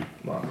 cool.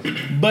 Wow.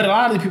 But a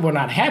lot of these people are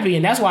not happy,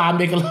 and that's why I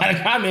make a lot of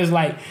comments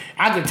like,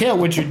 I can tell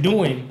what you're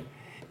doing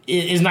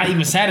is not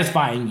even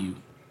satisfying you.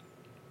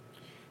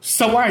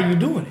 So why are you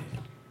doing it?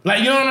 Like,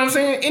 you know what I'm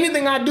saying?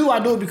 Anything I do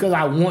it because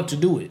I want to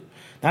do it.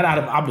 Not out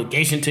of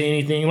obligation to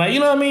anything. Like,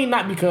 you know what I mean?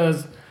 Not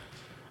because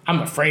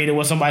I'm afraid of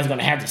what somebody's going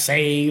to have to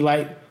say.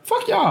 Like,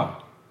 fuck y'all.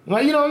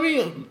 Like, you know what I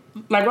mean?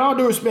 Like, with all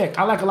due respect,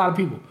 I like a lot of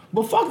people.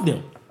 But fuck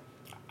them.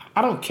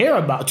 I don't care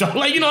about y'all.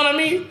 Like, you know what I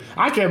mean?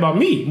 I care about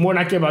me more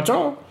than I care about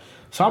y'all.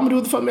 So I'm going to do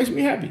what the fuck makes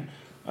me happy.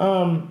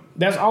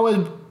 That's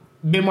always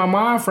been my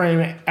mind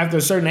frame after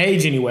a certain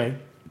age anyway.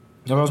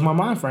 That was my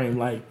mind frame.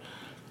 Like,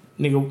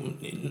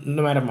 nigga,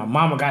 no matter if my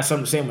mama got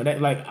something to say with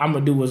that, like, I'm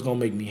going to do what's going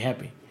to make me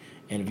happy.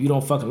 And if you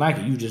don't fucking like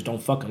it, you just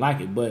don't fucking like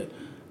it. But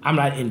I'm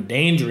not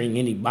endangering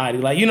anybody.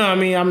 Like, you know what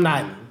I mean? I'm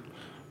not...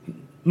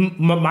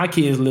 My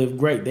kids live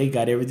great. They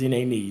got everything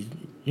they need.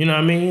 You know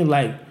what I mean?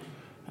 Like,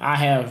 I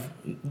have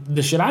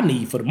the shit I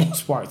need for the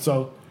most part.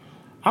 So,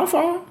 I'm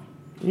fine.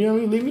 You know what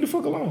I mean? Leave me the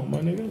fuck alone, my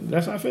nigga.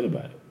 That's how I feel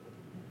about it.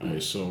 All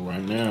right, so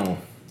right now,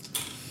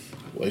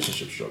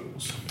 relationship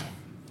struggles.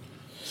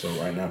 So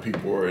right now,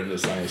 people are in the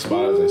same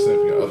spot as their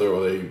significant other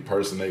or the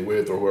person they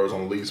with or whoever's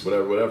on the lease,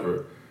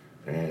 whatever.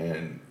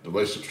 And the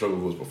relationship struggle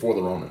was before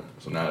the Rona.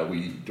 So now that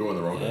we doing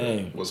the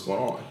Rona, what's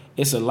going on?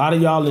 It's a lot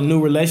of y'all in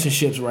new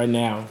relationships right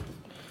now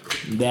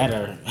that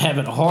are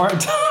having a hard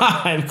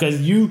time because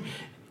you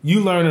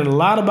learning a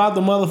lot about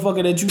the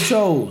motherfucker that you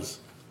chose.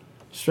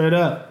 Straight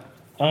up.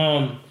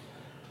 I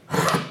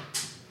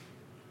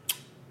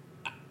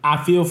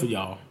feel for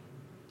y'all.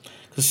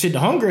 Cause shit, the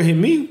hunger hit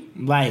me.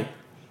 Like,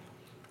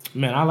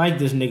 man, I like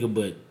this nigga,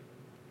 but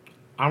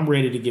I'm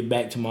ready to get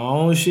back to my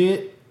own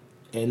shit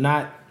and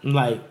not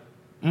like,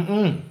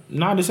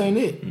 nah, this ain't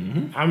it.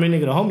 I mean,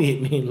 nigga, the homie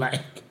hit me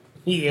like,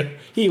 yeah,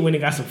 he went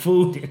and got some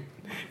food and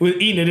was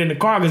eating it in the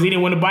car because he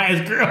didn't want to buy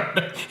his girl.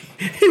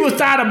 He was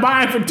tired of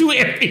buying for $2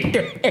 every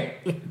day.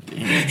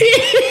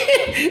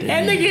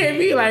 That nigga hit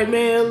me like,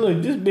 man,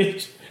 look, this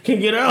bitch can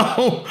get her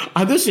own.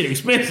 Oh, this shit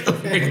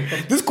expensive.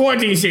 This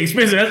quarantine shit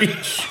expensive.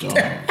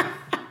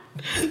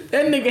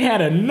 That nigga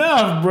had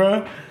enough,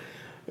 bro.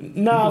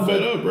 Nah,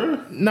 fed up,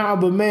 bro. Nah,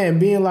 but man,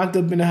 being locked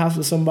up in the house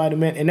with somebody,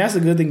 man, and that's a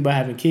good thing about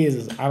having kids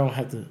is I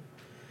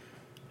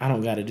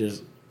don't gotta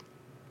just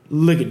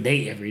look at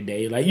date every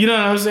day. Like, you know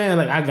what I'm saying?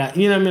 Like, I got,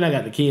 you know what I mean? I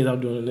got the kids,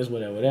 I'm doing this,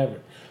 whatever.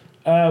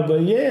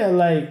 But yeah,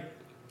 like,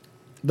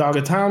 dog,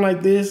 a time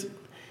like this,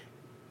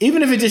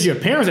 even if it's just your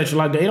parents that you're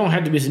locked down, it don't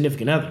have to be a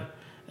significant other.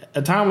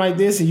 A time like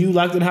this and you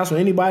locked in the house with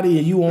anybody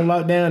and you on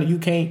lockdown and you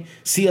can't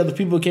see other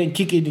people, can't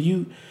kick it to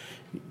you,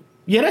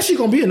 yeah, that shit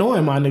gonna be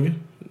annoying, my nigga.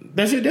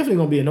 That shit definitely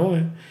gonna be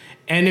annoying.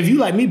 And if you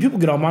like me, people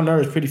get on my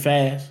nerves pretty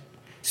fast.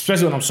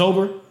 Especially when I'm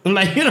sober.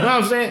 Like, you know what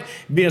I'm saying?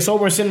 Being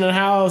sober and sitting in the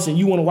house and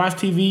you want to watch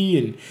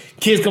TV and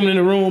kids coming in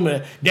the room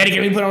and, Daddy,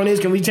 can we put on this?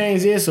 Can we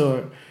change this?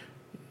 Or,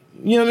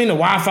 you know what I mean? The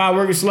Wi-Fi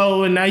working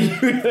slow and now you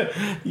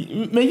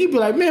be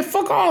like, man,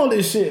 fuck all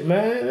this shit,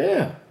 man.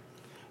 Yeah.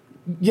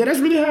 Yeah, that's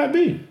really how it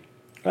be.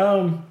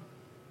 I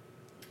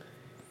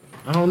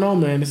don't know,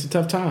 man. It's a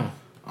tough time.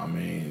 I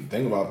mean,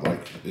 think about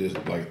like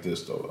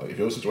this though. Like, if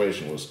your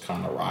situation was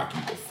kind of rocky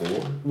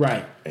before,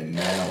 right, and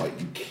now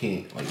you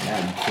can't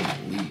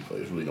leave. Like,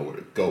 there's really nowhere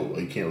to go. Like,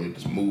 you can't really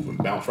just move and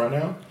bounce right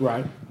now.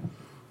 Right.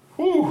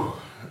 Whew.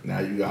 Now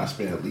you gotta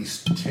spend at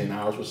least 10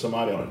 hours with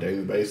somebody on a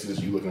daily basis.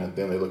 You looking at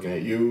them, they looking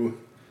at you.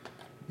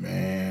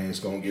 Man, it's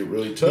gonna get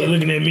really tough. They're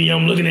looking at me,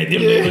 I'm looking at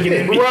them, they're looking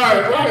at me.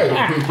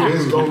 Right.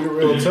 It's gonna get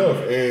real tough,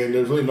 and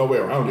there's really no way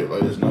around it.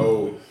 Like, there's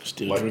no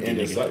end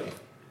in sight.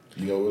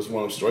 You know, it's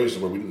one of those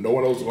situations where no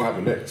one knows what's gonna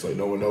happen next. Like,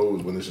 no one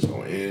knows when this is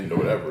gonna end or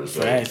whatever.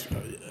 So, that's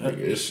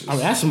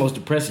the most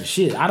depressing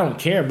shit. I don't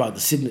care about the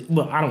sickness.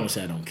 Well, I don't want to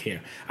say I don't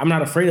care. I'm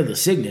not afraid of the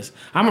sickness.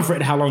 I'm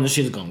afraid of how long this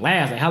shit is gonna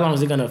last. Like, how long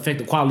is it gonna affect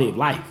the quality of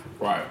life?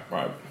 Right. You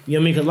know what I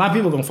mean? Because a lot of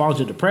people are gonna fall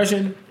into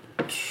depression,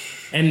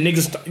 and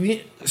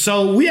niggas.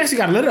 So we actually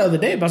got a letter the other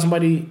day about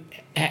somebody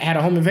had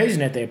a home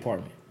invasion at their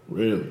apartment.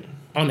 Really?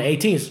 On the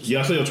 18th.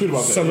 Yeah, I saw your tweet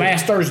about that. So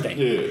last Thursday.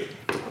 Yeah.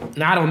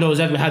 Now, I don't know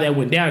exactly how that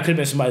went down. It could have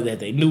been somebody that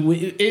they knew.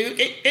 It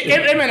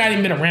may not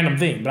even been a random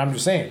thing, but I'm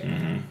just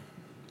saying.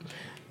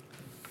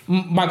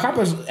 Mm-hmm. My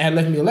coppers had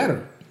left me a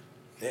letter.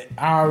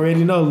 I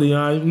already know,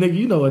 Leon. Nigga,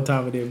 you know what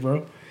time it is,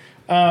 bro.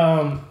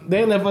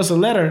 They left us a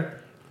letter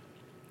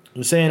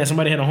saying that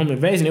somebody had a home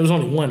invasion. It was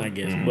only one, I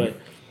guess. Mm-hmm. But,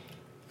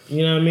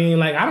 you know what I mean?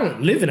 Like, I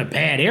don't live in a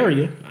bad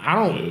area.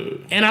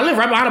 And I live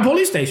right behind a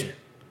police station.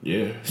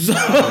 Yeah. So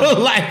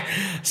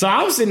so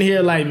I'm sitting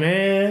here like,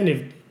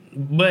 man,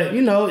 but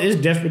you know, it's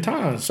desperate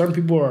times. Certain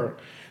people are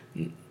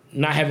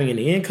not having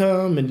any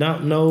income and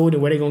don't know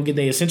where they're gonna get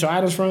their essential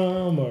items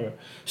from, or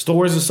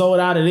stores are sold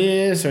out of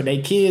this, or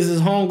their kids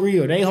is hungry,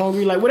 or they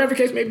hungry, like whatever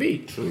case may be.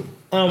 True.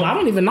 I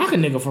don't even knock a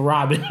nigga for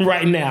robbing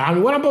right now. I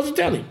mean, what I'm supposed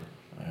to tell him?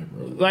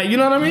 Like, you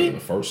know what I mean? The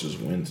first is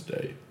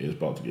Wednesday. It's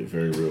about to get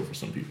very real for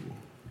some people.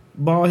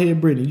 Bald head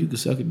Brittany, you can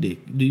suck a dick.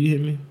 Do you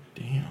hear me?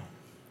 Damn.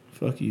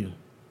 Fuck you.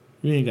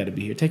 You ain't got to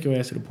be here. Take your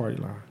ass to the party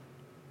line.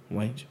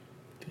 Wait.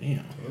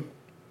 Damn.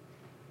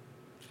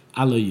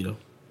 I love you though.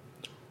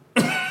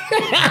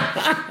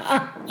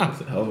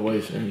 That's a hell of a way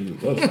of saying you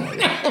love somebody.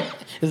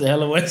 It's a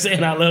hell of a way of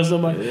saying I love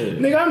somebody. Yeah.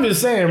 Nigga, I'm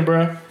just saying,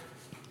 bro.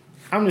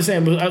 I'm just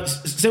saying, but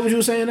say what you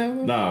were saying now.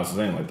 Nah, I was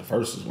saying like the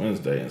first is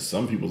Wednesday, and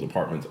some people's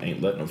apartments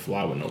ain't letting them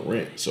fly with no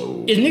rent.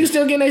 So Is niggas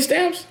still getting their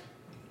stamps?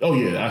 oh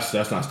yeah,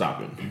 that's not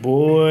stopping.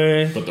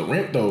 Boy. But the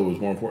rent though is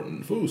more important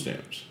than the food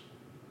stamps.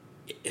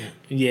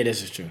 Yeah,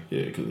 this is true.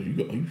 Yeah, because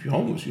if you're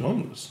homeless, you're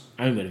homeless.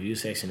 I mean, but if you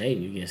Section 8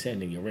 and you get sent,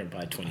 nigga, your rent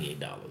by $28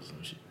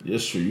 and shit.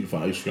 That's true. You can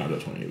find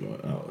that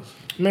 $28.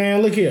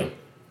 Man, look here. I'm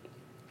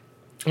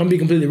gonna be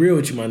completely real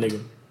with you, my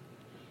nigga.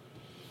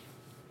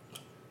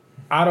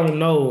 I don't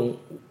know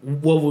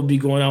what would be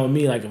going on with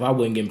me, like if I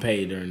wasn't getting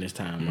paid during this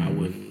time. I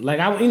wouldn't. Like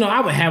I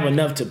would have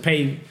enough to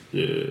pay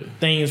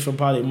things for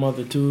probably a month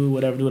or two,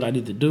 whatever, do what I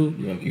need to do.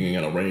 You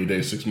ain't got a rainy day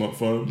 6-month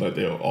fund like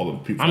they all the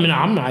people. I mean,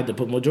 I'm not have to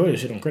put majority of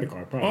shit on credit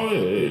card, probably.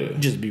 Oh yeah.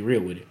 Just be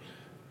real with it.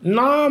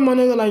 Nah, my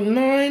nigga, like,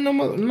 nah, ain't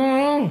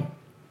no.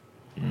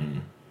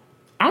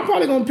 I'm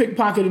probably gonna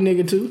pickpocket a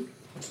nigga too.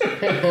 I'm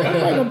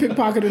probably gonna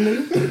pickpocket a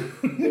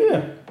nigga.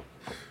 Yeah.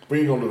 Where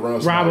you gonna run?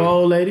 Rob an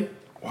old lady.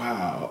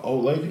 Wow,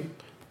 old lady.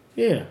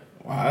 Yeah.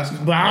 Wow, that's.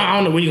 But I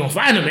don't know where you gonna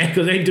find them, man,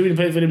 because they ain't too many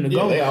places for them to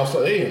go. They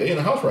outside. They in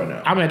the house right now.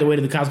 I'm gonna have to wait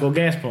at the Costco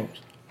gas pumps.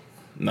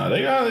 No,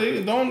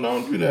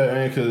 don't do that,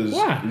 man. Because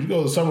Why? if you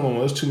go to Summerlin,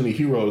 there's too many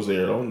heroes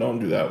there. Don't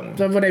do that one.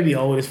 But they be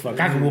old as fuck.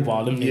 I can whoop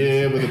all them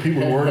niggas. Yeah, but the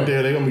people who work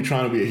there, they gonna be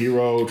trying to be a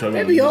hero.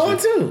 They be old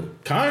too.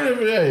 Kind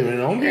of, yeah. Man,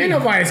 don't be. Ain't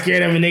nobody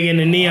scared of a nigga in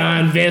a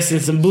neon vest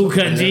and some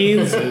bootcut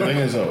jeans. The thing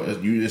is, though,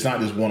 it's not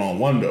just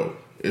 1-on-1 though.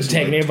 It's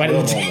Taking like everybody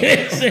to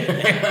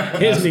 12-on-1.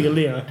 This nigga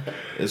Leon.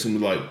 It's gonna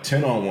be like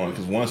 10-on-1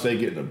 because once they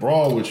get in the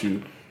brawl with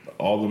you,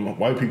 all them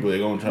white people they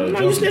gonna try to No,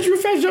 jump you snitch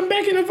real fast, jump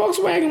back in the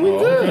Volkswagen. We you.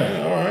 good.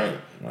 Okay, all right.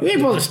 We ain't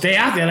supposed to stay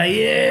out there like,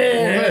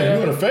 Hey, yeah.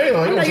 you gonna fail?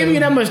 I'm not giving you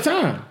that much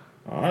time.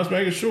 I was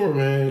making sure,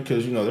 man,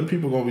 because you know them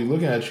people gonna be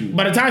looking at you.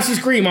 By the time she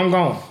scream, I'm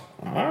gone.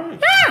 All right,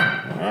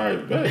 all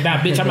right, bet. Nah,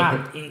 bitch, I'm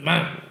out.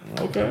 Man.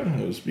 Okay,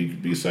 well,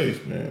 be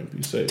safe, man.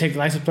 Be safe. Take the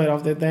license plate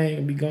off that thing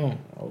and be gone.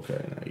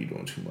 Okay, now you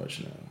doing too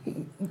much now.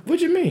 What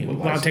you mean? What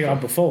Well, I'll license take it off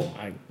plate? before.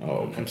 Oh,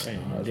 okay. I'm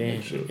saying. All right, Then,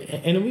 make sure.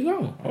 and then we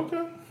gone. Okay,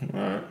 all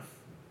right.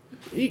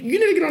 You need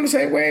to get on the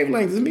same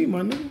wavelength as me,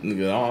 my nigga.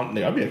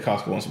 Nigga, I be at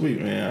Costco once a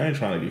week, man. I ain't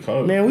trying to get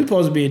caught up. Man, we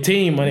supposed to be a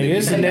team, my nigga.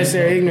 This is a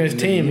necessary ignorance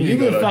team. And you you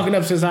been gotta- fucking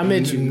up since I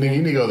met you. Nigga,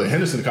 you need to go to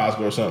Henderson Costco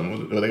or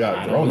something. Where they got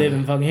I don't Corona. live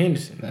in fucking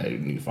Henderson. Nah, you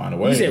need to find a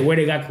way. You said where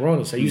they got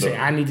Corona, so you say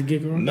No. I need to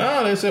get Corona?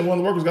 Nah, they said one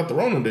of the workers got the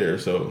Rona there,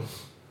 so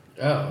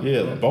Oh.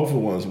 yeah, both of the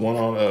ones. One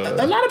on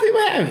A lot of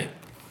people have it.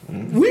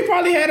 We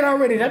probably had it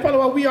already. That's probably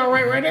why we all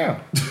right now.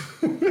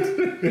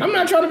 I'm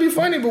not trying to be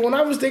funny, but when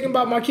I was thinking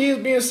about my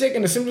kids being sick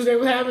and the symptoms they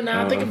were having,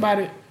 now I think about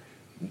it.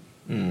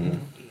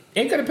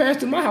 It could have passed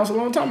through my house a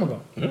long time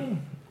ago. yeah,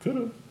 could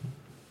have.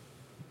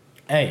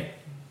 Hey,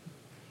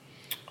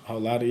 a whole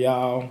lot of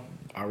y'all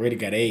already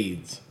got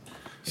AIDS.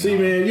 See,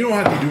 man, you don't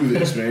have to do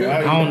this, man.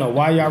 I don't know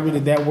why y'all really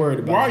that worried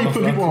about. Why are you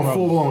putting people on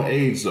full blown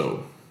AIDS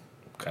though?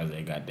 Because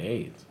they got the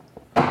AIDS.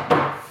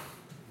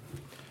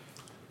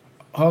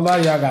 A whole lot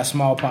of y'all got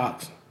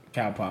smallpox,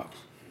 cowpox.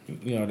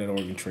 You know that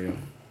Oregon Trail.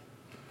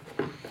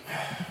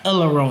 A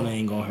little Rona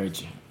ain't gonna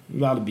hurt you.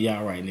 You ought to be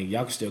all right, nigga.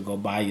 Y'all can still go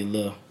buy your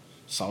little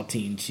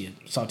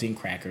saltine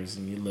crackers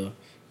and your little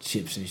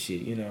chips and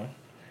shit, you know.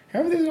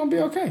 Everything's gonna be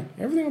okay.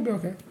 Everything will be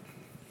okay.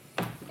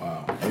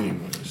 Wow.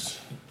 Anyways,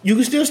 You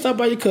can still stop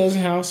by your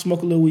cousin's house,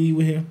 smoke a little weed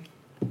with him.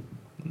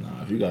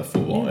 nah, if you got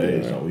full blown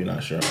AIDS, no, we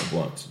not sharing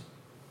blunts.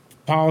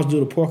 Pause do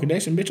the poor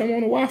connection. Bitch, I'm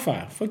on the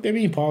Wi-Fi. Fuck that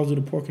mean, pause do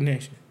the poor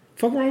connection.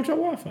 Fuck wrong with your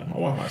Wi-Fi. My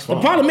Wi-Fi's The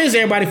fine. problem is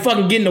everybody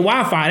fucking getting the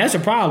Wi-Fi. That's a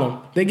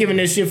problem. They're giving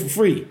this shit for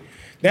free.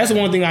 That's the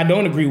one thing I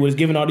don't agree with is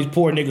giving all these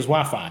poor niggas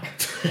Wi-Fi.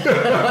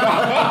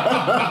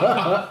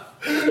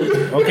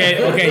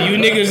 Okay, you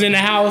niggas in the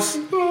house.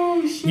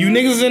 You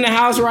niggas in the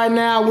house right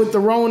now with the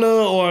Rona,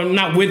 or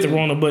not with the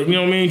Rona, but you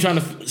know what I mean, trying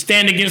to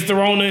stand against the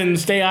Rona and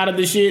stay out of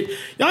the shit.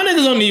 Y'all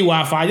niggas don't need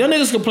Wi-Fi. Y'all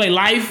niggas can play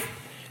life,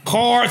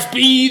 cards,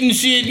 speed and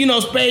shit, you know,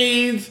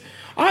 spades.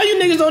 All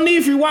you niggas don't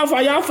need free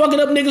Wi-Fi. Y'all fucking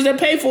up niggas that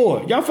pay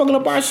for it. Y'all fucking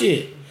up our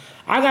shit.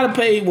 I gotta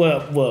pay,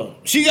 well,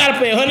 she gotta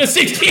pay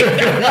 $116.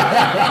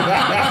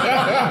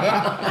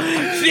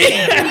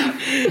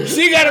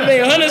 she gotta pay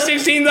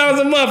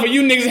 $116 a month for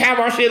you niggas to have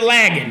our shit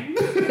lagging.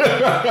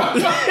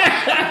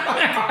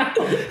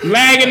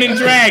 Lagging and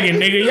dragging,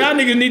 nigga. Y'all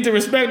niggas need to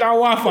respect our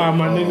Wi-Fi,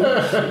 my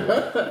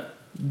nigga.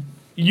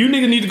 You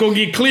niggas need to go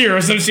get Clear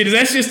or some shit. Is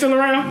that shit still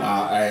around?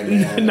 Nah, hey,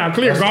 man. Nah,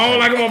 Clear gone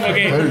like a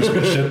motherfucker. Clear used to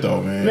be shit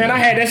though, man. Man, I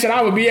had that shit.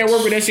 I would be at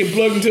work with that shit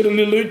plugged into the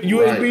little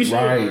USB shit.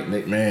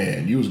 Right,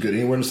 man. You was good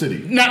anywhere in the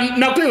city.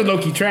 No, Clear was low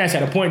key trash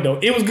at a point though.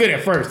 It was good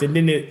at first, and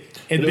then it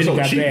was so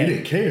got cheap, bad. you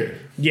didn't care.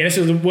 Yeah, that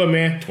shit was what,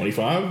 man?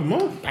 $25 a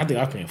month. I think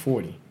I was paying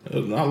 40. It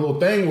was not a little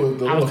thing with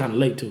the I was kind of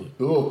late to it.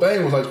 The little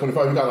thing was like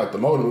 25. You got like the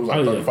modem. It was like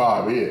Oh, yeah.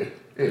 35. Yeah,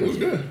 it was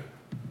good.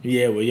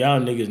 Yeah, well,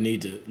 y'all niggas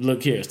need to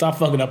look here. Stop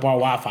fucking up our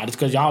Wi-Fi just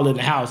because y'all in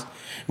the house.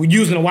 We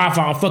using the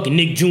Wi-Fi on fucking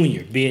Nick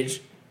Jr.,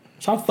 bitch.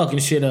 Stop fucking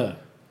shit up.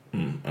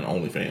 And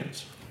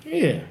OnlyFans.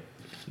 Yeah.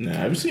 Nah,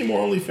 have you seen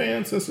more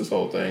OnlyFans since this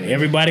whole thing?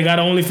 Everybody got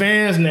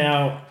OnlyFans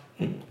now.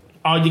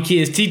 All your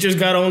kids' teachers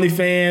got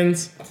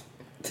OnlyFans.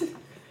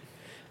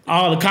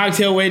 All the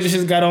cocktail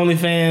waitresses got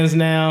OnlyFans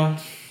now.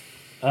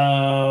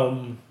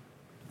 I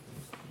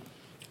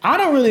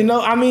don't really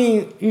know. I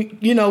mean,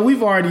 you know,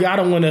 we've already,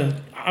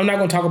 I'm not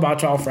going to talk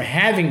about y'all for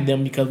having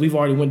them because we've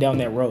already went down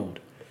that road.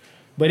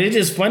 But it's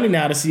just funny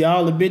now to see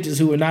all the bitches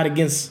who are not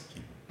against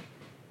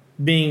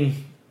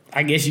being,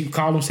 I guess you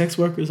call them sex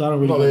workers. I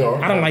don't really. No, they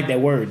are. I don't like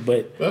that word,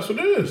 but That's what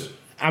it is.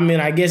 I mean,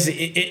 I guess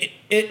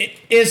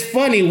it's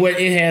funny what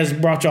it has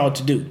brought y'all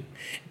to do.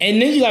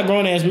 And then you got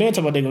grown ass men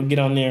talking about they're gonna get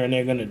on there and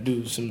they're gonna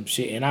do some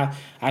shit. And I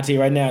tell you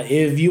right now,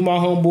 if you my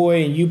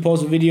homeboy and you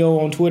post a video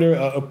on Twitter,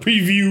 a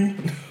preview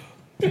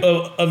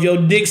of your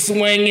dick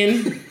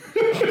swinging,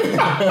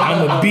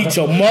 I'm gonna beat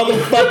your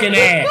motherfucking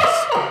ass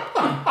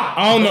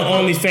on the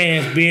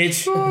OnlyFans,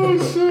 bitch. Oh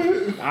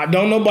shit! I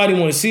don't nobody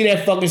want to see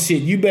that fucking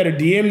shit. You better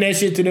DM that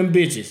shit to them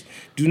bitches.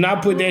 Do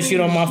not put that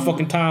shit on my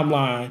fucking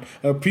timeline.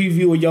 A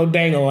preview of your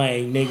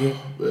dangalang, nigga.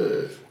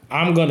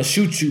 I'm gonna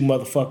shoot you,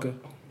 motherfucker.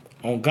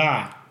 On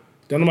God.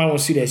 Don't nobody want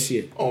to see that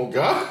shit. Oh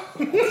God!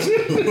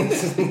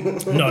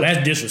 No,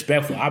 that's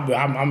disrespectful. I'm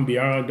gonna be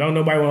honest. Don't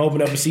nobody want to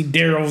open up and see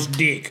Daryl's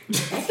dick.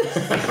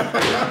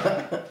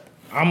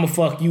 I'm gonna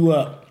fuck you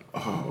up.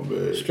 Oh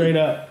man! Straight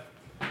up.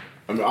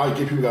 I mean, I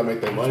get people gotta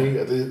make their money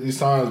at these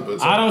times, but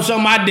I don't show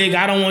my dick.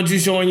 I don't want you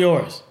showing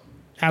yours.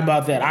 How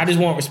about that? I just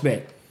want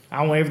respect.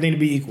 I want everything to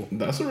be equal.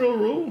 That's a real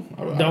rule.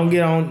 Don't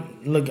get on.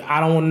 Look, I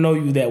don't want to know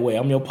you that way.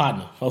 I'm your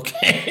partner,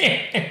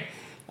 okay?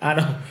 I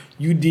don't.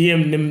 You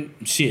DM them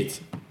shits.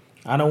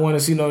 I don't want to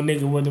see no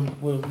nigga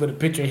with a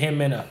picture of him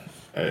in a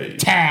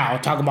towel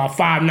talking about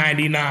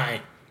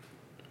 $5.99.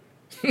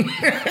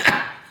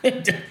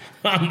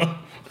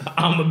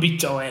 I'm gonna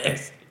beat your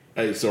ass.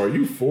 Hey, so are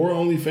you for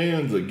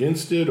OnlyFans,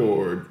 against it,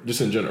 or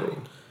just in general?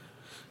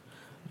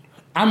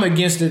 I'm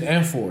against it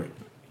and for it,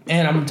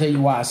 and I'm gonna tell you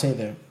why I say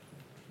that.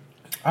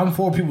 I'm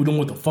for people doing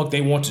what the fuck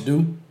they want to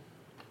do.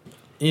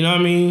 You know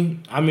what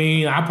I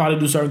mean? I probably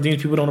do certain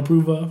things people don't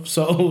approve of.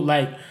 So,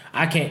 like,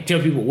 I can't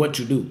tell people what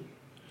to do.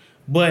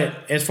 But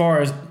as far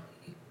as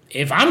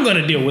if I'm going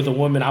to deal with a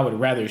woman, I would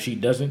rather she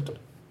doesn't.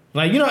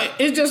 Like, you know,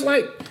 it's just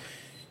like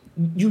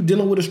you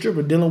dealing with a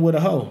stripper, dealing with a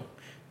hoe.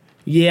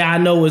 Yeah, I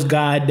know it's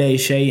God Day,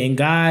 Shay, and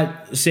God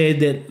said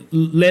that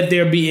let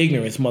there be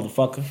ignorance,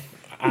 motherfucker.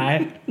 All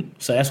right?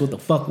 So that's what the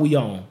fuck we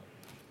on.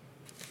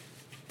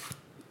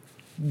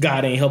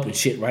 God ain't helping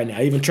shit right now.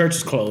 Even church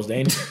is closed,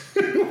 ain't it?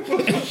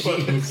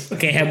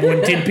 Can't have more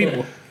than 10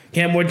 people.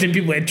 Can't have more than 10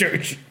 people at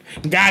church.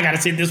 God gotta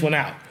sit this one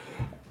out.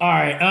 All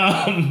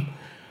right,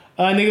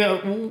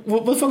 nigga,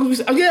 what the fuck was we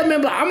saying? Yeah,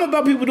 man, but I'm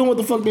about people doing what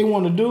the fuck they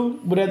want to do,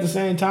 but at the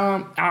same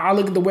time, I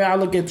look at the way I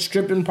look at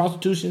stripping,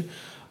 prostitution.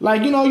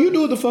 Like, you know, you do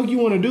what the fuck you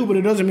want to do, but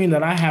it doesn't mean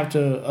that I have to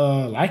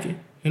like it.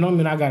 It don't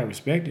mean I gotta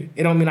respect it.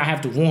 It don't mean I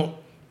have to want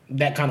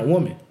that kind of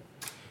woman.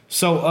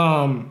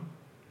 So,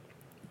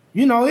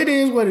 you know, it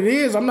is what it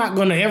is. I'm not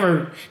gonna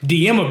ever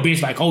DM a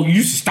bitch like, "Oh,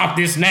 you should stop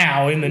this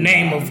now" in the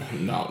name of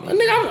no.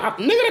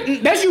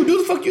 Nigga, that's you. Do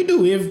the fuck you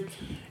do.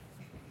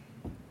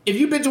 If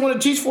you bitches want to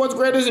teach fourth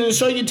graders and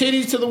show your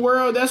titties to the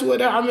world, that's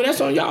what. I mean,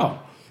 that's on y'all.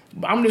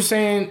 But I'm just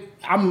saying,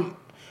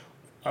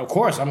 of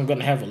course, I'm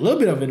gonna have a little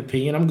bit of an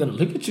opinion. I'm gonna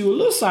look at you a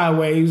little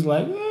sideways,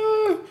 like,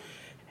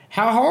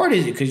 how hard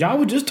is it? Because y'all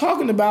were just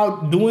talking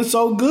about doing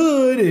so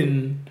good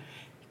and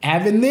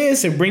having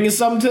this and bringing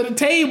something to the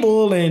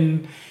table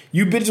and.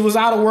 You bitches was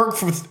out of work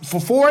for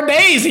 4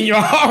 days and you're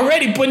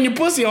already putting your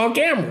pussy on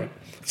camera.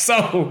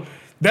 So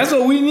that's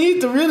what we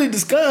need to really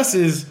discuss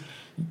is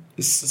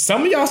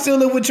some of y'all still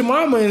live with your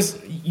mama is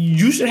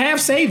you should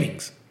have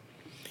savings.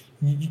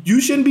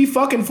 You shouldn't be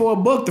fucking for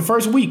 $1 the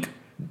first week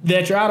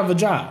that you're out of a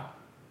job.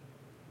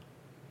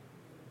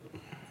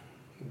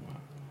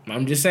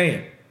 I'm just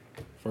saying.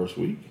 First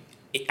week?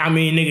 I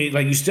mean, nigga,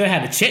 like you still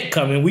had a check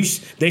coming.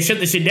 They shut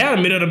the shit down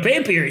in the middle of the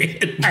pay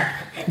period.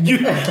 you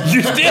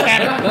still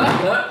had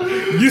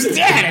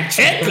a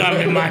check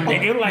coming, my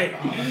nigga. Like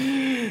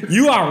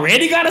you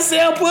already gotta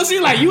sell pussy.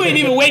 Like you ain't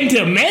even waiting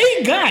till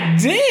May. God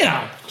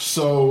damn.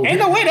 So ain't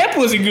no way that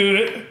pussy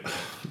good.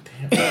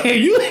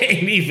 You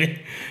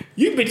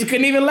bitches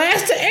couldn't even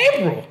last to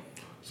April.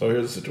 So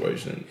here's the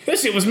situation.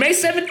 This shit was March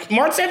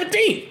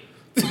 17th.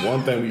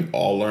 One thing we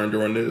all learned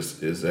during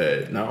this is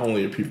that not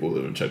only are people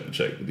living check to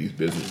check, but these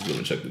businesses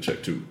living check to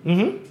check too.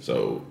 Mm-hmm.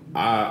 So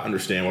I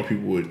understand why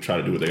people would try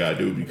to do what they gotta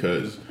do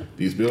because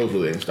these bills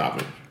really ain't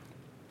stopping.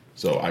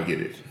 So I get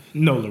it.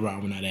 No,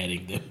 LeBron, we're not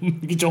adding them.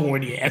 Get your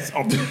horny ass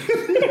off.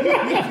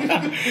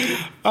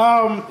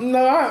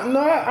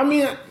 I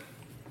mean,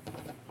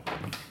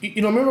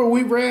 remember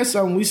we read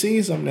something, we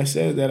seen something that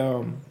said that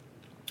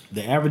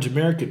the average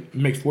American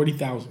makes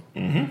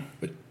 $40,000,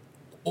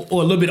 or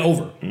a little bit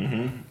over.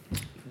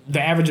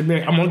 The average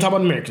American, I'm gonna talk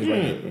about Americans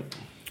right now,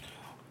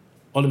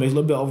 only makes a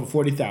little bit over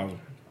 $40,000,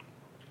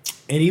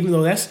 and even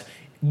though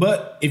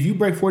but if you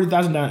break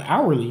 $40,000 down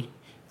hourly,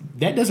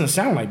 that doesn't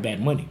sound like bad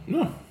money.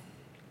 No.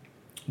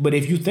 But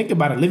if you think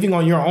about it, living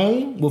on your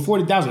own with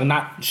 $40,000,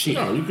 not shit.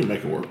 No, you can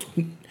make it work.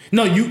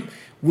 No, you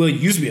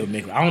used to be able to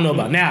make it. I don't know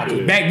about now.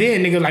 Yeah. Back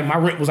then, nigga, like my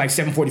rent was like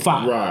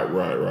 $745.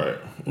 Right.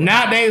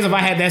 Nowadays, if I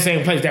had that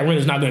same place, that rent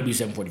is not going to be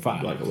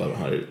 $745. Like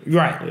 $1,100.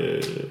 Right.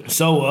 Yeah.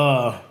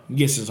 So,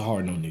 yes, it's a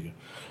hard no, nigga.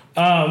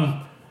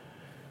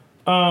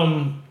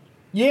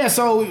 Yeah.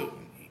 So,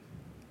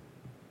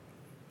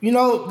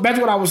 back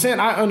to what I was saying.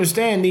 I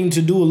understand needing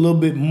to do a little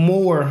bit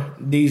more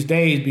these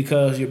days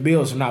because your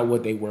bills are not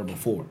what they were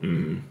before. You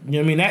know what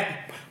I mean?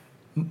 That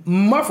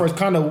my first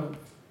kind of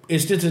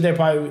is still today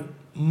probably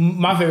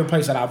my favorite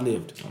place that I've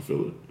lived. I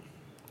feel it.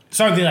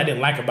 Certain things I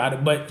didn't like about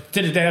it, but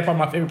to this day, that's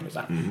probably my favorite place.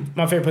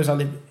 My favorite place I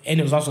lived, and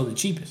it was also the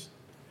cheapest.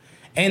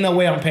 Ain't no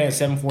way I'm paying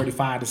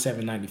 $745 to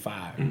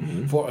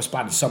 $795 for a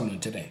spot in Summerlin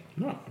today.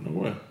 No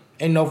way.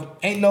 Ain't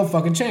no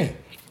fucking chance.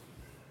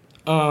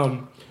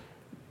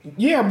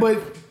 Yeah,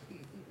 but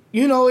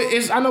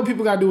I know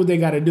people gotta do what they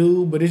gotta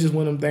do, but it's just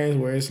one of them things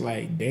where it's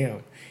like,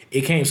 damn,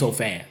 it came so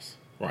fast.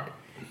 Right.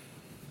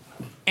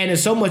 And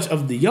it's so much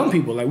of the young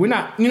people. Like, we're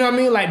not, you know what I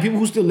mean? Like, people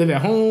who still live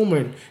at home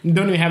and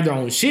don't even have their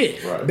own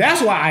shit. Right.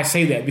 That's why I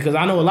say that, because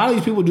I know a lot of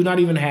these people do not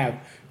even have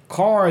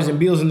cars and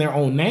bills in their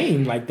own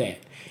name like that.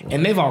 Right.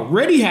 And they've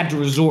already had to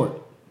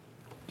resort,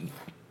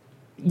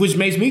 which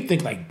makes me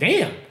think, like,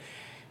 damn,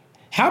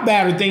 how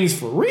bad are things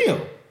for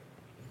real?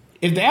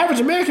 If the average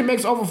American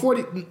makes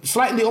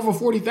slightly over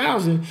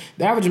 40,000,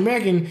 the average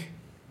American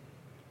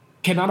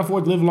cannot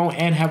afford to live alone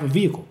and have a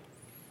vehicle.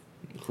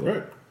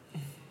 Correct.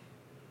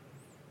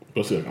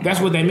 That's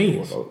what that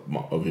means.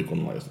 A vehicle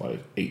in the last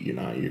 8 or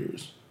 9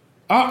 years.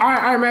 All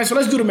right, man. So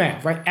let's do the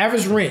math, right?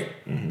 Average rent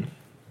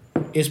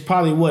is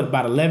probably what,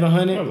 about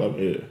 $1,100?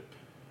 Yeah.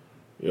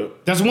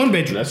 Yep. That's one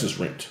bedroom. That's just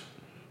rent.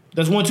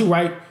 That's 1, 2,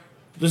 right?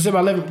 Let's say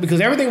about 11,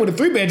 because everything with a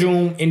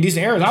 3-bedroom in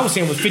decent areas, I was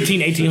saying was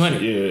 $1,500,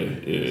 $1,800.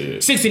 Yeah.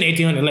 $1,600,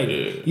 $1,800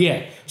 later.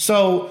 Yeah.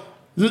 So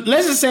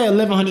let's just say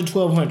 $1,100,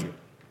 $1,200.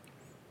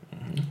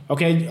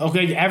 Okay.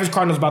 The average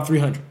car is about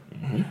 $300.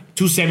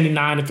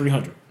 $279 to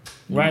 $300.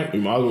 Right?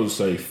 You might as well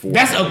say $400.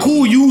 That's a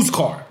cool used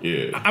car.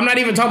 Yeah. I'm not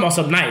even talking about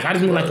something nice. I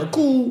just mean like a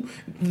cool.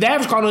 The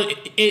average car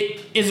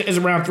is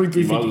around $350.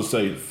 You might as well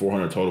say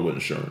 $400 total with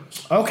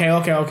insurance. Okay.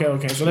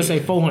 So let's say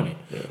 $400.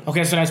 Yeah.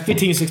 Okay, so that's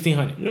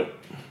 $1,500, $1,600. Yep.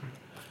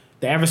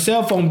 The average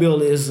cell phone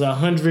bill is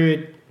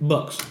 $100.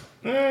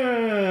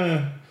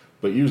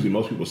 But usually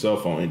most people's cell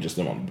phone ain't just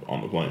them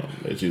on the plan.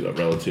 It's either a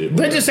relative.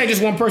 Let's just say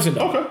just one person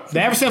though. Okay.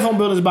 The average cell phone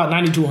bill is about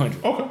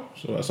 $9,200. Okay.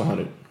 So that's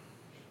 $100.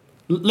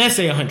 Let's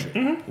say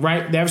 $100.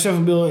 Right? The average cell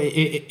phone bill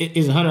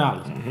is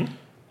 $100.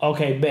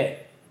 Okay,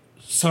 bet.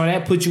 So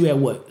that puts you at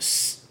what?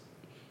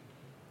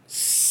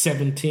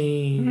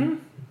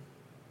 17.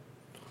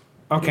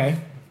 Okay.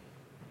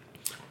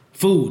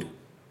 Food,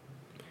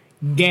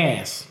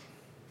 gas,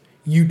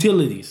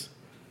 utilities.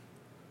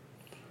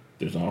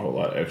 There's not a whole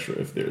lot extra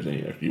if there's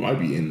any extra. You might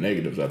be in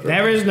negatives after The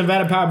average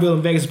Nevada power bill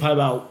in Vegas is probably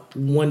about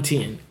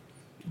 $110.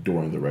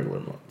 during the regular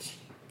months.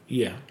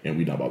 Yeah. And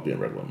we know about the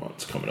regular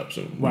months coming up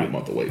soon. We're Right. a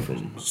month away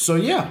from. So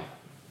yeah.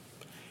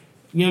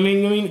 You know what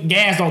I mean?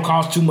 Gas don't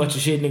cost too much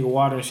of shit, nigga.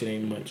 Water and shit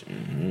ain't much.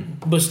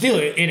 But still,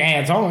 it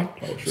adds on.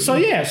 Oh, sure So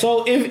does. yeah,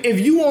 so if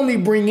you only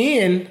bring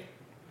in,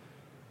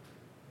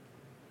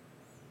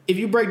 if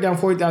you break down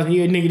 40,000 a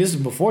year, nigga, this is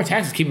before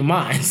taxes, keep in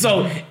mind.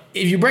 So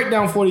if you break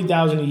down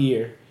 40,000 a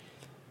year,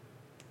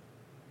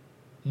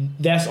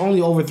 that's only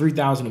over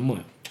 3,000 a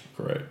month,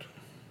 Correct.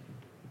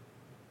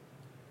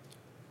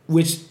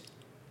 which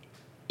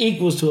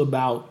equals to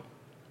about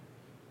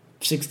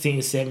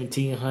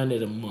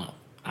 1,700 a month.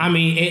 I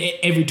mean,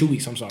 every 2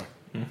 weeks. I'm sorry.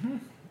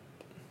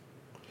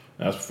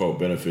 That's for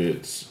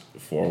benefits,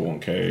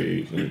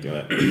 401ks, anything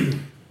like that.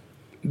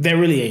 That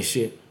really ain't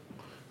shit.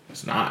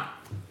 It's not.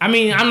 I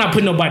mean, I'm not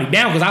putting nobody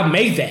down because I've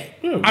made that.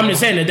 Yeah, I'm just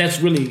saying that that's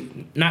really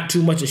not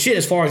too much of shit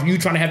as far as you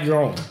trying to have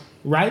your own,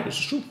 right? This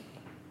is true.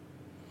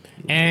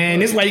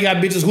 And this is why you got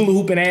bitches hula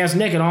hooping ass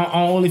naked on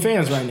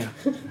OnlyFans right now.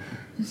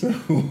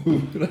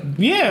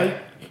 Yeah.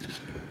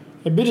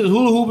 The bitches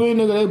hula hooping,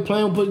 nigga, they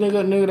playing with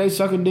nigga, they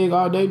sucking dick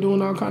all day,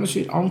 doing all kind of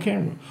shit on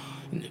camera.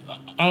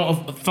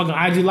 On fucking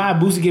IG Live,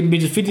 Boosie getting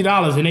bitches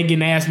 $50 and they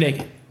getting ass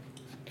naked.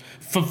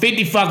 For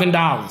 $50 fucking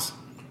dollars.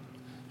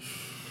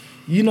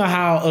 You know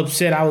how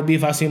upset I would be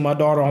if I seen my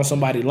daughter on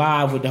somebody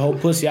live with the whole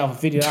pussy out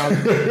for $50.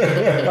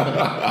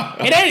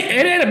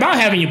 It ain't about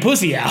having your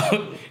pussy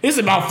out. It's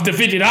about the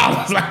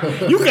 $50.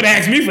 Like, you could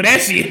ask me for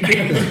that shit.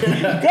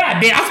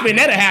 God damn, I spend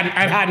that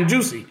at Hot and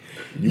Juicy.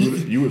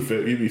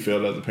 You'd be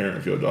failed as a parent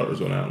if your daughter's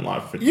going out in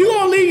live. You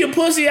gonna leave your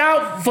pussy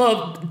out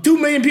for 2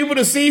 million people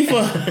to see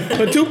for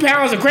 2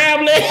 pounds of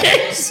crab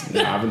legs?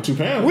 Not having 2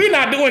 pounds. We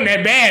not doing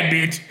that bad,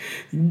 bitch.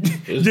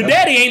 The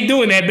daddy ain't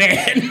doing that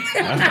bad.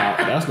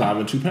 That's not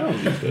even 2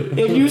 pounds.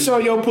 If you show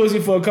your pussy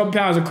for a couple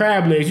pounds of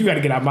crab legs, you got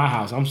to get out of my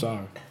house. I'm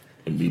sorry.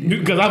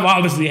 Because I've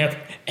obviously have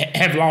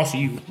lost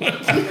you.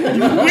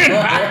 We're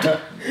not,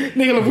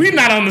 nigga, we're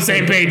not on the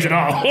same page at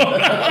all.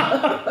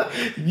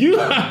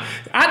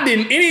 I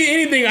didn't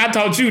anything I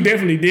taught you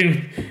definitely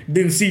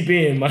didn't seep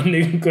in, my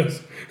nigga.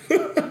 Because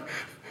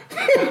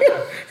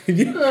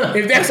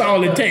if that's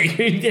all it takes,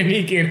 then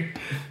he can.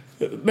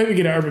 Let me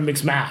get an Urban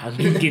Mix smile.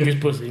 Get this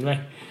pussy.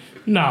 Like,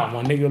 nah,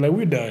 my nigga. Like,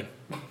 we're done.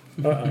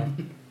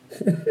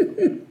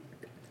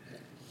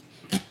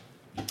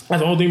 That's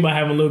the whole thing about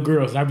having little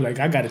girls. I'd be like,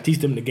 I gotta teach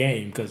them the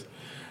game because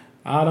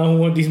I don't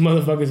want these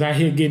motherfuckers out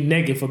here getting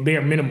naked for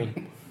bare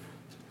minimum.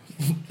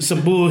 Some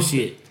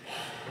bullshit.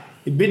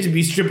 The bitches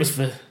be strippers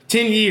for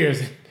 10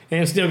 years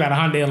and still got a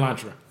Hyundai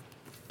Elantra.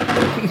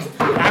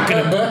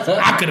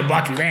 I could have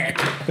bought you that.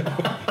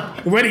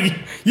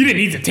 You didn't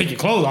need to take your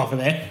clothes off of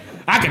that.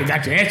 I could have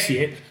got you that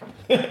shit.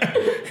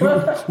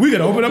 We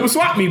could have opened up a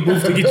swap meet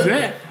booth to get you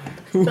that.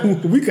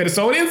 We could have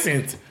sold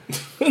incense.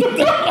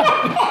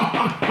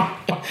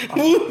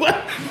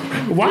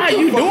 Why are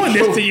you doing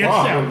this to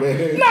yourself? No,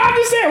 I'm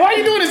just saying, why are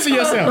you doing this to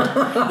yourself?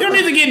 You don't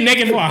need to get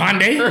naked for a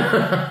Hyundai.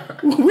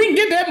 We can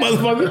get that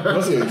motherfucker.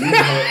 That's a used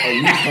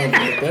Hyundai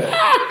like that.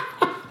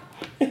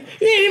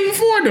 He ain't even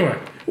 4-door.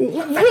 We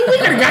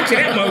could have got you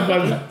that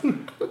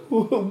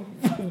motherfucker.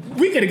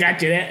 We could have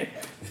got you that.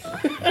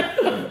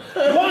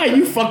 Why are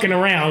you fucking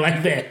around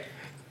like that?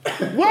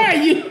 Why are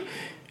you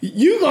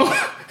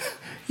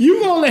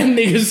gonna let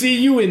niggas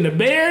see you in the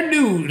bare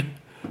nude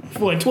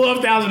for a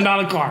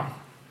 $12,000 car?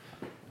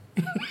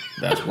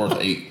 That's worth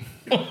 8.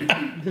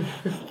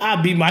 I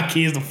beat my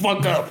kids the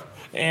fuck up.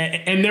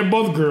 And they're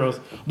both girls.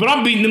 But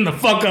I'm beating them the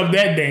fuck up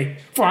that day.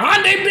 For a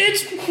Hyundai,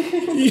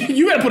 bitch?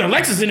 You better put a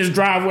Lexus in his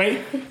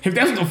driveway if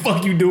that's what the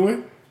fuck you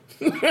doing.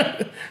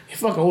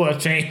 Fucking oil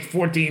change,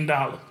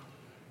 $14.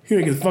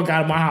 You get the fuck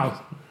out of my house.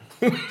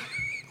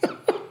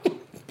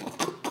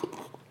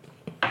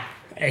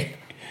 Hey,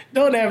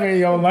 don't ever in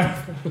your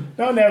life.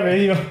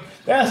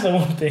 That's the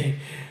one thing.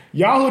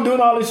 Y'all who doing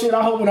all this shit,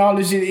 I hope when all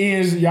this shit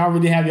ends, y'all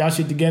really have y'all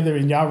shit together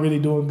and y'all really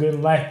doing good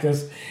in life.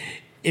 Because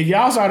if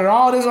y'all started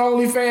all this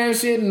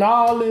OnlyFans shit and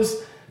all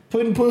this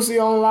putting pussy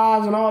on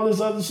lives and all this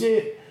other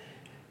shit,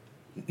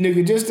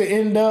 nigga, just to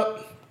end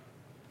up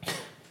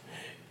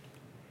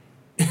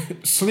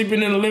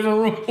sleeping in the living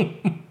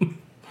room,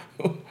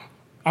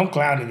 I'm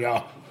clowning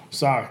y'all.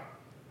 Sorry.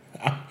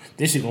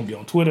 This shit gonna be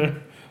on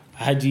Twitter,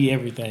 IG,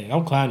 everything.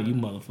 I'm clowning you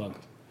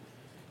motherfuckers.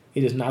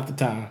 It is not the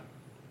time.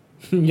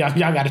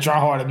 y'all gotta try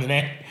harder than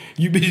that.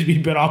 You bitches be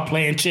better off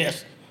playing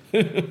chess.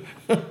 You know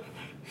what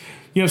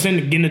I'm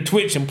saying? Getting to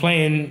Twitch and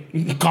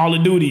playing Call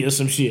of Duty or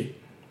some shit.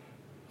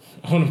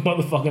 On the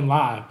motherfucking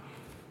live.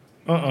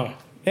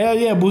 Hell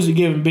yeah, Boosie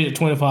giving bitch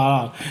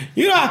 $25.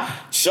 You know,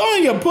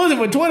 showing your pussy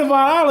for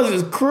 $25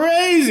 is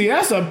crazy.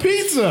 That's a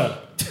pizza.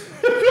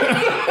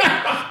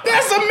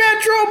 That's a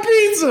Metro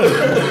pizza.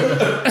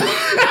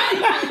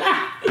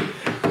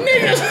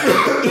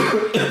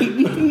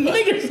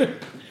 Niggas,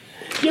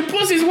 your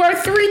pussy's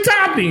worth 3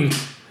 toppings.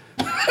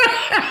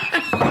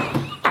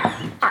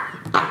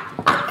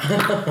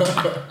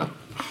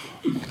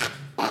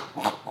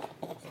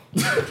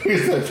 He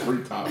said 3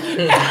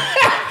 toppings.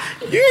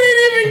 You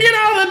didn't even get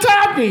all the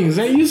toppings,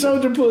 and you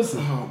sold your pussy.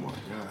 Oh my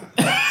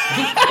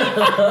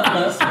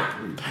god.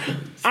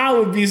 I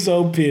would be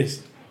so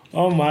pissed.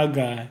 Oh my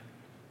god.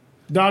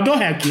 Dog,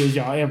 don't have kids,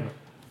 y'all, ever.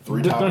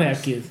 3 Don't toppings.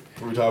 have kids.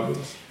 3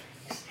 toppings.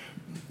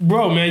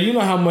 Bro, man, you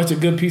know how much a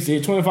good pizza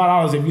is.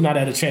 $25 if you're not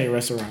at a chain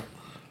restaurant.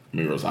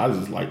 Migros size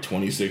is like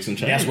 26 and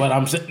change. That's what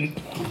I'm saying.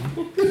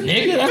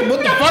 Nigga, that's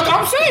what the fuck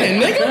I'm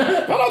saying,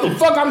 nigga. I don't know what the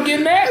fuck I'm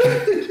getting at.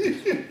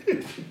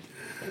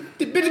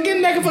 The bitch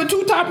getting naked for a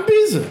 2-topping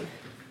pizza.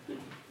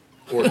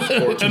 Or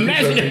 2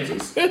 Imagine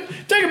pizzas.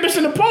 Take a bitch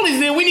to the police,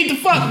 then we need to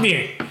fuck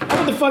then.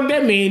 What the fuck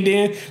that mean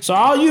then? So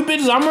all you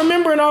bitches, I'm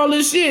remembering all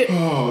this shit.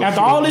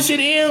 After all this shit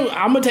ends,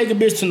 I'm gonna take a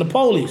bitch to the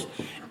police.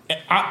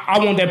 I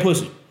want that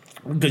pussy.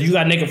 Because you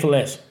got naked for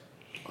less.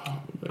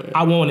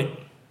 I want it.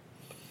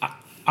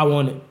 I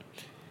want it.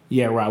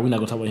 Yeah, right. We're not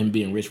gonna talk about him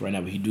being rich right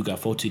now, but he do got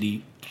 4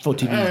 TVs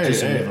just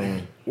in the living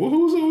room. Well,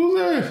 who's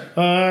that?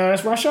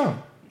 That's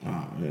Rashawn.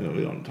 Oh, yeah,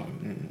 we don't talk.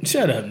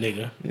 Shut up,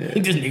 nigga. Yeah.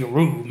 This nigga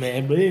rude,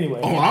 man. But anyway.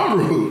 Oh, I'm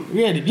rude.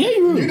 Yeah,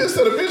 you rude. You just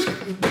said a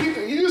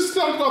bitch. You just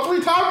talked about 3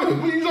 toppings.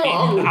 What are you talking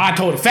about? I'm rude. I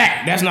told a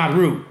fact. That's not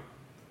rude.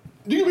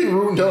 You can be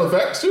rude and tell the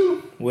facts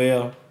too.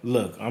 Well,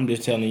 look, I'm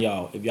just telling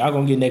y'all, if y'all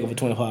gonna get naked for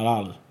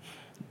 $25,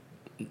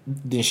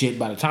 then shit,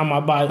 by the time I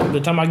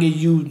get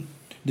you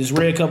this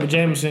red cup of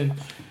Jameson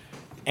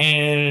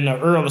and an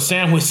Earl of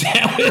sandwich,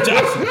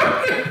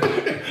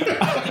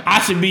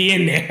 I should be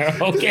in there,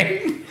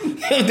 okay?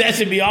 That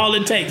should be all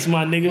it takes,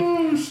 my nigga.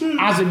 Oh, shit.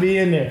 I should be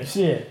in there,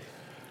 shit.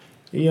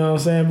 You know what I'm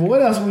saying? But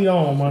what else we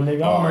on, my nigga? I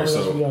don't All know right, what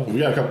else we so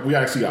on. we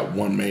actually got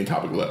one main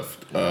topic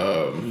left.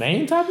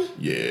 Main topic?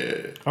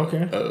 Yeah.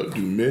 Okay.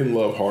 Do men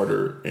love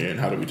harder, and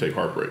how do we take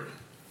heartbreak?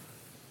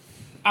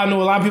 I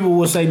know a lot of people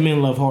will say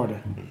men love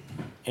harder.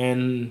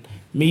 And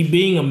me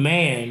being a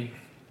man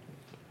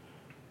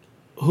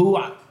who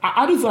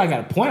I do feel like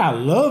at a point I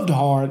loved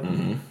hard,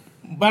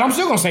 but I'm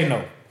still going to say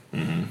no.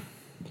 And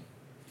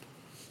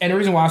the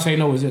reason why I say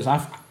no is this.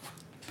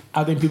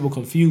 I think people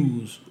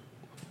confuse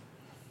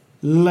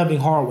loving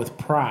hard with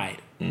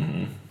pride.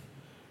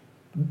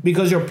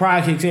 Because your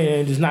pride kicks in,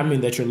 it does not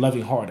mean that you're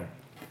loving harder.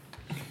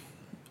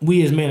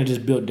 We as men are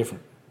just built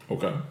different.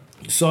 Okay.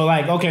 So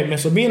like, okay, man,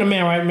 so being a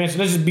man, right, man, so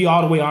let's just be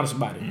all the way honest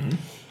about it.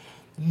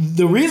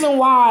 The reason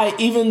why,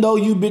 even though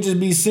you bitches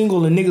be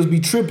single and niggas be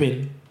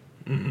tripping,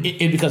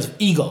 it's because of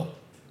ego.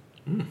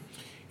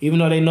 Even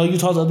though they know you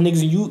talk to other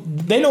niggas and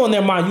they know in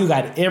their mind you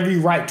got every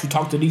right to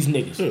talk to these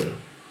niggas. Yeah.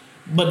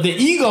 But the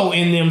ego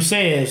in them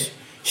says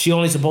she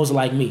only supposed to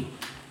like me.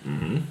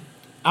 I'm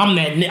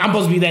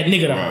supposed to be that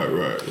nigga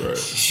though. Right.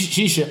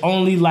 She should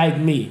only like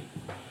me.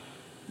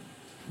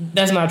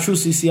 That's not true,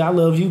 CC. I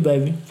love you,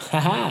 baby.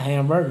 Haha,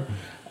 hamburger.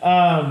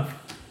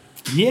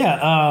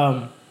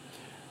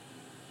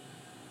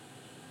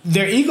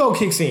 Their ego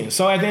kicks in.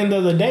 So at the end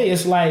of the day,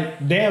 it's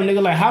like, damn,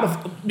 nigga, like how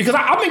the because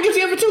I've been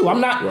guilty of it too.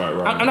 I'm not.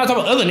 Right. I'm not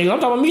talking about other niggas.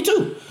 I'm talking about me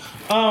too.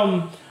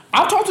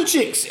 I've talked to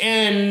chicks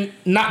and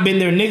not been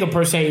their nigga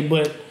per se,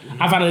 but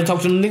I finally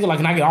talk to the nigga like,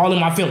 and I get all in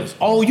my feelings.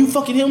 Oh, you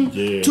fucking him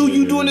too?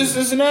 You doing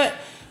this and that?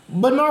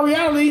 But in all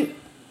reality,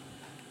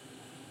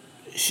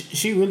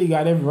 she really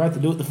got every right to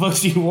do what the fuck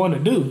she want to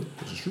do.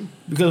 This is true.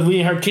 Because we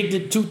and her kicked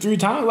it 2-3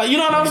 times. Like, you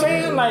know what I'm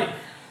saying? Like,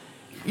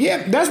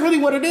 yeah, that's really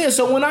what it is.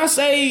 So when I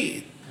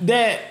say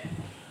that,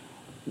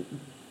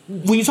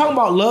 when you talk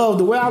about love,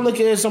 the way I look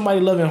at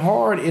somebody loving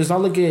hard is I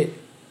look at,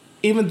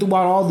 even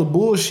throughout all the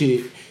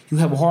bullshit, you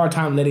have a hard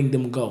time letting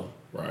them go.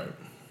 Right.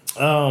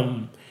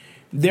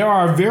 There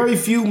are very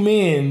few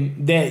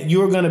men that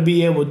you're going to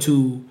be able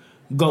to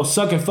go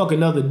suck and fuck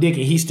another dick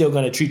and he's still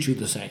going to treat you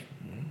the same.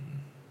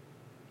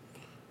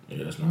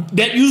 Yeah, that's not.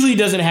 That usually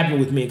doesn't happen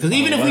with me. Because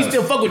even if we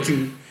still fuck with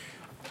you,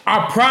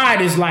 our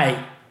pride is like,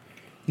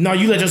 no,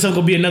 you let yourself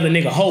go be another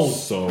nigga hoe.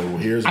 So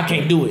here's I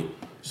can't do it.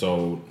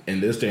 So in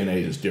this day and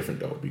age, it's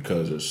different though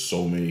because there's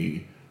so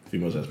many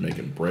females that's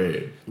making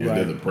bread and Right.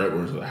 they're the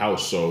breadwinners of the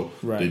house. So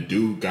Right. the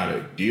dude got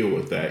to deal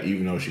with that,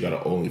 even though she got an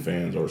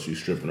OnlyFans or she's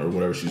stripping or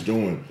whatever she's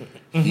doing.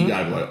 He got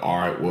to be like, all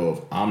right, well, if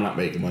I'm not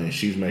making money,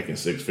 she's making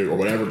 6 figures or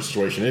whatever the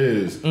situation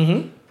is.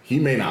 He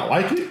may not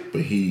like it,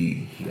 but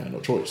he got no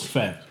choice.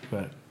 Fact.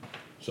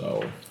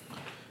 So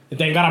And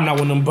thank God I'm not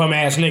one of them bum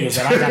ass niggas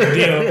that I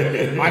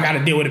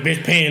gotta deal with a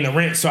bitch paying the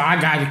rent, so I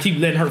gotta keep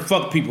letting her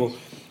fuck people.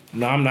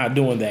 No, I'm not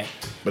doing that.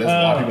 but there's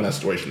a lot of people in that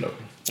situation though.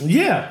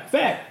 Yeah,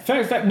 fact.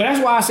 But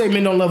that's why I say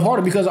men don't love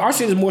harder, because our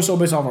shit is more so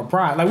based off of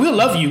pride. Like, we'll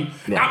love you.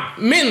 Right.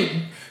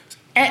 Men,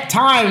 at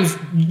times,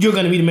 you're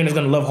gonna be the man that's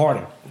gonna love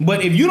harder.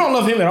 But if you don't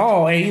love him at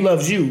all and he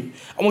loves you,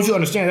 I want you to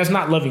understand that's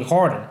not loving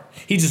harder.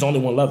 He's just only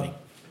one loving.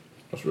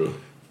 That's real.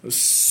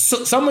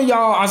 So, some of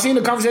y'all, I seen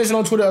a conversation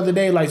on Twitter the other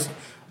day, like,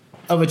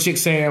 of a chick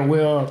saying,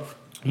 well,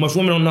 most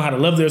women don't know how to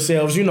love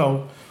themselves, you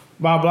know,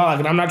 blah, blah. Like,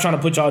 and I'm not trying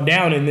to put y'all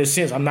down in this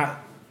sense. I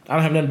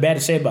don't have nothing bad to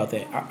say about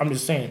that. I'm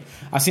just saying,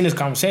 I seen this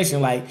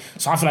conversation, like,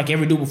 so I feel like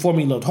every dude before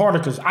me loved harder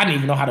because I didn't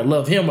even know how to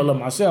love him or love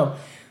myself.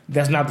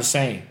 That's not the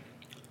same.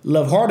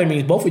 Love harder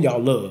means both of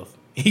y'all love.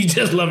 He's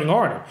just loving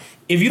harder.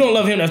 If you don't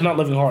love him, that's not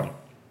loving harder.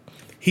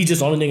 He's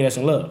just the only nigga that's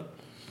in love.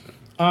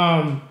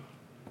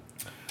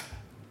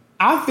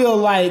 I feel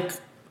like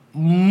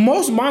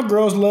most of my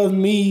girls love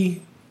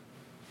me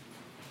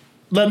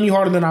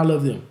harder than I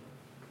love them.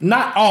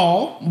 Not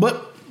all,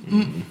 but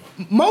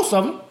most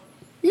of them.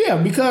 Yeah,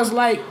 because,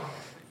 like,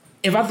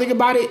 if I think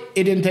about it,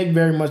 it didn't take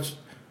very much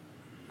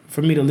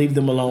for me to leave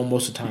them alone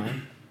most of the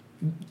time.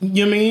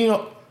 You know what I mean?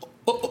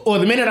 Or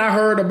the minute I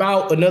heard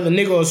about another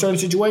nigga or a certain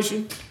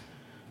situation,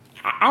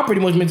 I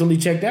pretty much mentally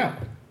checked out.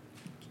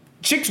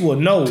 Chicks will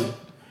know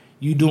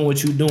you doing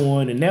what you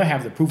doing, and they'll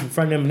have the proof in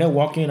front of them, and they'll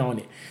walk in on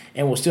it,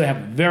 and will still have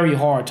a very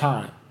hard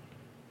time.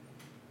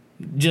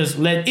 Just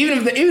even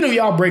if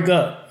y'all break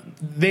up,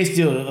 they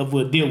still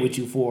will deal with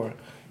you for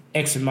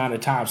X amount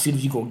of time. See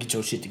if you gonna get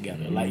your shit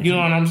together. Like, you know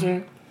what I'm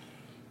saying?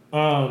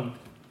 So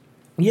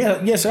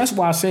that's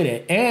why I say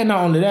that. And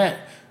not only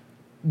that,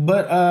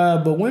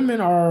 but women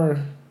are,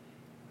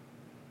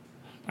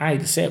 I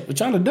hate to say it, but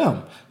y'all are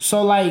dumb.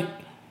 So, like,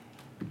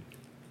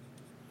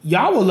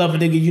 y'all will love a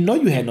nigga you know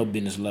you had no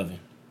business loving,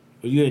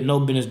 or you had no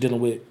business dealing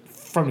with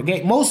from the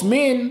gate. Most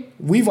men,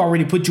 we've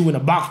already put you in a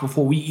box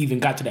before we even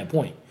got to that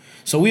point.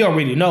 So we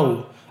already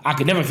know I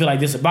could never feel like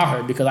this about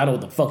her because I know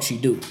what the fuck she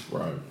do.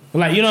 Right.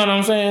 Like, you know what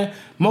I'm saying?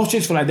 Most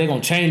chicks feel like they're gonna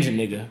change a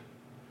nigga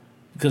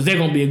because they're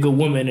gonna be a good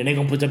woman and they're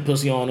gonna put that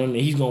pussy on him and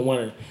he's gonna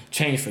wanna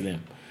change for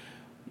them.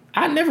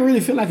 I never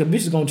really feel like a bitch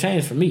is gonna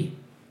change for me.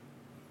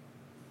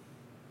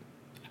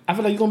 I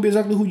feel like you're gonna be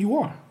exactly who you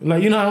are.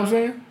 Like, you know what I'm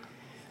saying?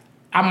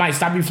 I might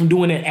stop you from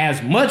doing it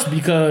as much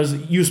because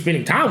you're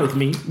spending time with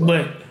me,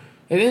 but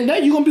And then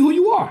that you gonna be who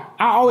you are.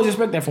 I always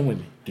expect that from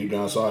women. Deep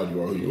down inside,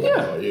 you are who you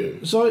Yeah. are. Yeah.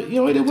 So it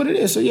is what it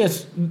is. So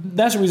yes,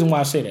 that's the reason why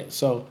I say that.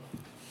 So,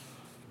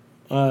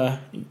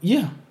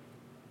 yeah.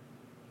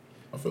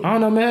 I feel I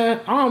don't know, man.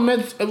 I don't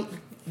know.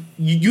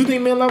 You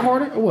think men love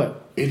harder or what?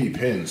 it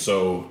depends.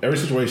 So every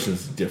situation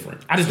is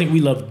different. I just think we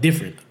love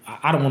different.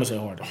 I don't want to say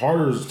harder.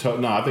 Harder is tough.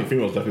 No, I think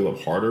females definitely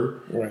love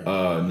harder. Right.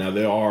 Now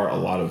there are a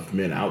lot of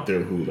men out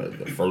there who like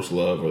the first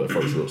love or the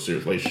first real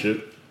serious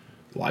relationship,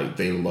 like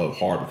they love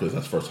hard because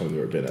that's the first time they've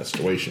ever been in that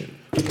situation.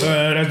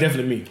 That's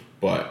definitely me.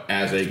 But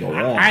as they go on,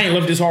 I ain't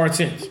loved this hard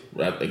since.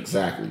 right,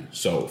 exactly.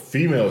 So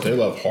females, they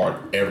love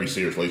hard every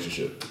serious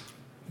relationship.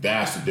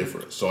 That's the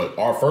difference. So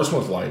our first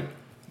one's like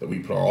that we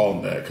put our all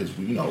in that because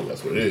we know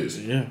that's what it is.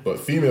 Yeah.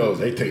 But females,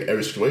 they take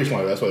every situation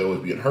like that. That's why they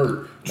always being hurt.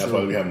 And that's why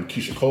they be having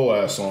Keisha Cole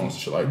ass songs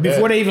and shit like that.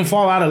 Before they even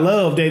fall out of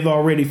love, they've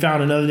already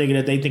found another nigga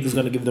that they think is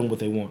going to give them what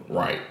they want.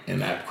 Right, and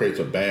that creates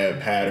a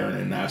bad pattern,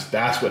 and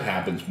that's what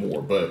happens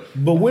more. But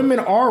women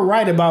are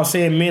right about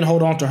saying men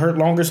hold on to hurt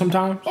longer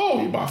sometimes.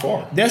 oh, by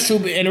far, That's true,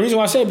 and the reason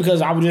why I say it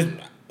because I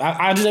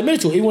just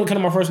admitted to it. Even when it comes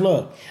to my first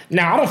love.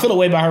 Now I don't feel a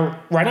way about her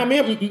right now. Me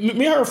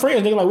and her are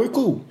friends. Nigga, like we're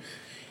cool.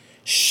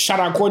 Shout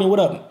out Courtney, what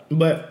up?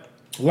 But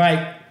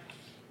like,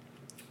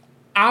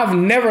 I've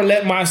never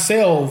let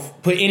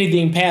myself put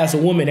anything past a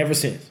woman ever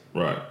since.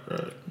 right.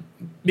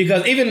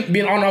 Because even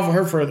being on and off with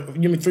her for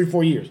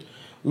 3-4 years,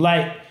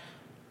 like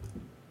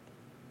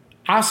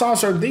I saw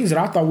certain things that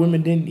I thought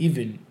women didn't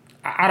even.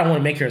 I don't want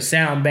to make her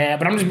sound bad,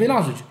 but I'm just being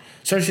honest with you.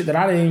 Certain shit that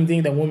I didn't even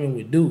think that women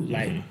would do,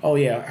 like oh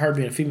yeah, her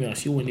being a female,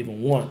 she wouldn't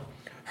even want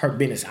her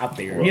business out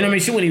there. You know what I mean?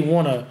 She wouldn't even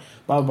want to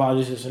blah blah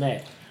blah this and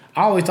that.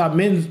 I always thought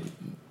men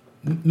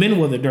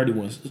were the dirty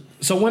ones.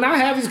 So when I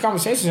have these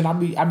conversations and I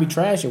be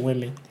trashing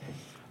women,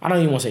 I don't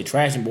even want to say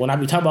trashing, but when I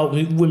be talking about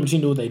women, she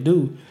do what they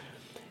do.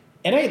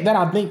 It ain't that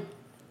I think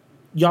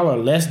y'all are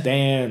less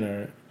than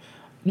or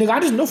nigga. I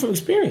just know from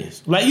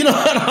experience. Like you know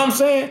what I'm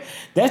saying?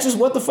 That's just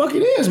what the fuck it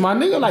is, my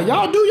nigga. Like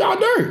y'all do y'all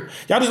dirt.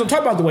 Y'all just don't talk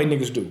about the way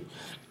niggas do.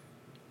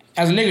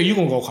 As a nigga, you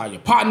gonna go call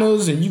your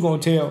partners and you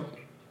gonna tell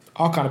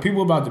all kind of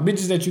people about the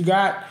bitches that you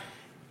got.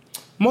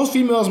 Most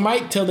females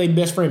might tell their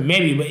best friend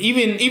maybe, but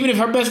even if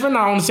her best friend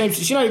not on the same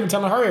shit, she not even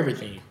telling her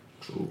everything.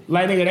 True.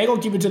 Like nigga, they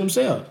gonna keep it to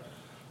themselves.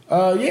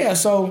 Yeah,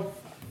 so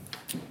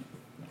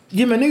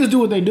yeah, man, niggas do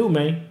what they do,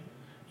 man.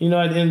 You know,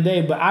 at the end of the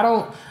day, but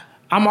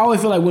I'm always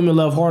feel like women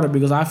love harder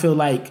because I feel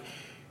like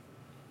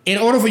in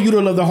order for you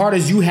to love the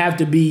hardest, you have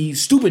to be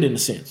stupid in a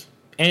sense.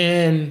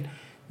 And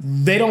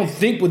they don't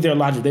think with their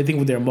logic, they think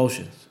with their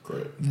emotions.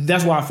 Correct.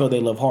 That's why I feel they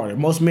love harder.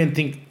 Most men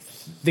think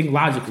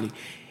logically.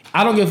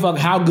 I don't give a fuck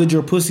how good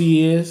your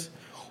pussy is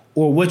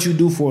or what you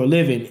do for a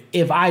living.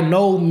 If I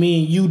know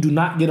me and you do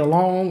not get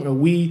along or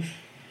we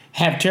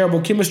have terrible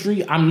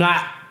chemistry, I'm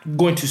not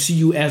going to see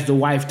you as the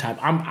wife type.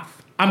 I'm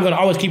gonna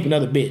always keep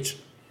another bitch.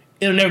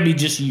 It'll never be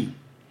just you.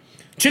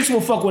 Chicks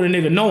will fuck with a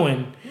nigga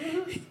knowing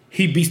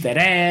he beats that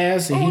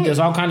ass and he does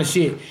all kind of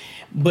shit,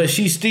 but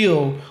she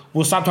still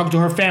will stop talking to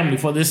her family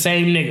for this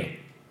same nigga.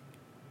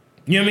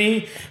 You know what I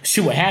mean?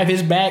 She will have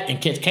his back and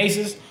catch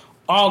cases,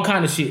 all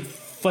kind of shit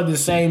for the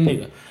same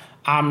nigga.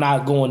 I'm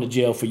not going to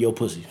jail for your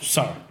pussy.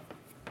 Sorry.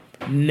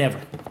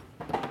 Never.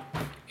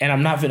 And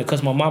I'm not finna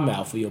cuss my mama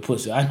out for your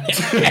pussy. I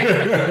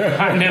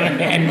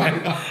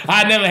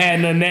never had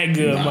nothing that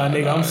good, my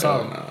nigga. I'm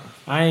sorry.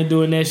 I ain't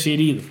doing that shit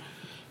either.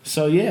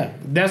 So yeah,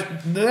 that's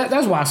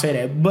why I say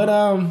that. But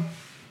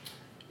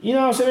you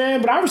know what I'm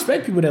saying? But I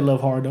respect people that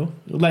love hard though.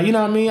 Like you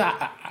know what I mean?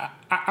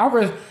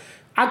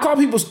 I call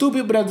people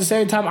stupid, but at the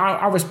same time,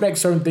 I respect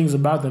certain things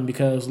about them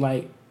because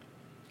like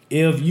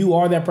if you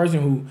are that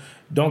person who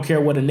don't care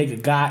what a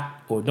nigga got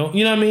or don't,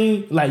 you know what I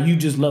mean? Like you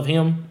just love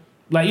him.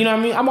 Like you know what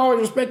I mean? I'm always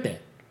respect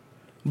that.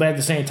 But at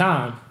the same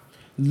time,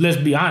 let's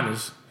be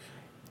honest.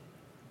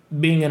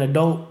 Being an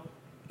adult,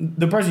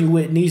 the person you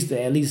with needs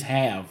to at least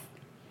have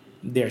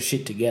their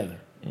shit together.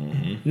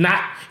 Mm-hmm.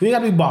 Not you ain't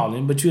gotta be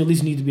balling, but you at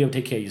least need to be able to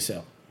take care of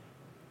yourself.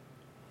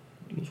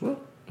 That's right.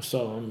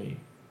 So I mean,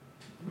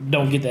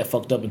 don't get that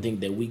fucked up and think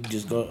that we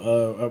just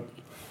go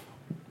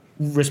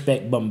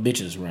respect bum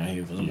bitches around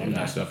here. Yeah,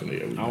 that's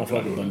definitely. I don't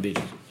fuck with bum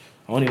bitches.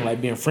 I don't even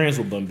like being friends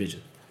with bum bitches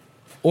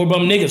or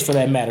bum niggas for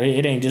that matter.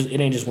 It ain't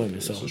just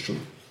women. So This is true.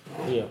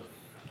 yeah.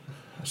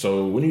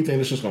 So when do you think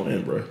this is gonna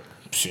end, bro?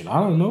 Shit, I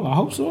don't know. I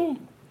hope so.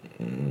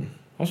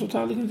 I'm so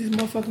tired of looking at these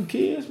motherfucking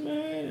kids,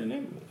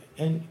 man,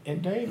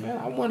 and they, man,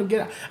 I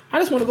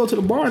just want to go to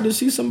the bar and just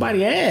see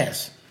somebody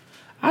ass.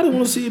 I didn't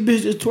want to see a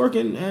bitch just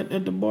twerking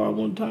at the bar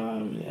one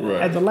time,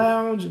 Right. at the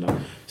lounge, and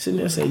I'm sitting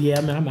there saying, yeah,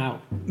 man, I'm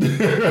out.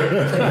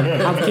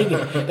 I'm kicking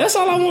it. That's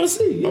all I want to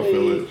see. I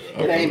feel it.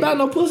 It ain't about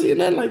no pussy or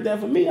nothing like that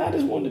for me. I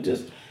just want to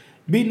just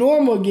be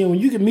normal again when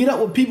you can meet up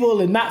with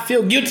people and not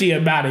feel guilty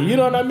about it. You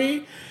know what I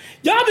mean?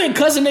 Y'all been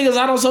cussing niggas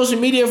out on social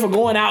media for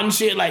going out and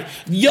shit. Like,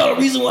 yo,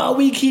 the reason why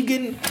we keep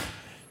getting...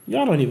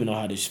 Y'all don't even know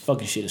how this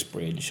fucking shit is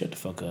spread. Just shut the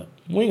fuck up.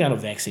 We ain't got no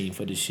vaccine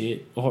for this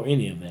shit or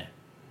any of that.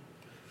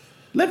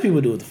 Let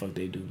people do what the fuck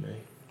they do, man.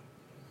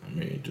 I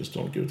mean, just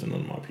don't give it to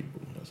none of my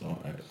people. That's all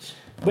I ask.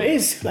 But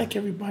it's like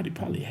everybody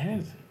probably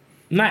has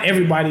it. not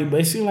everybody, but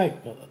it seemed like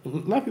a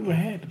lot of people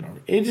had it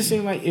already. It just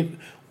seemed like if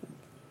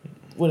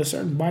with a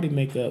certain body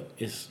makeup,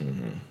 it's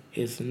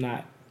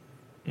not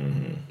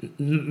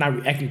not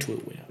reacting to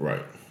it well.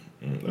 Right.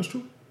 That's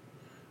true.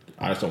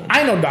 I just don't. I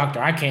ain't no doctor.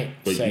 I can't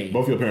But say.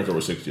 both your parents over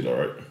 60 though,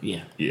 right?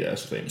 Yeah. Yeah,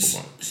 that's the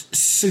same.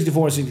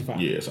 64 and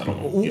 65. Yes, I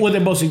don't know. Well, they're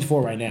both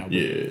 64 right now. but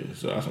Yeah,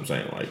 so that's what I'm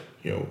saying. Like,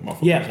 my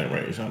fucking Yeah. same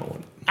range. I don't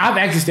want. I've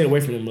actually stayed away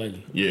from them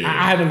lately. Yeah.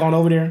 I haven't gone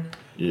over there.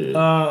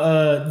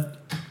 Yeah.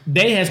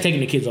 They has taken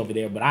the kids over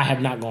there, but I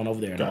have not gone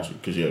over there at all. Got you.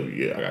 Because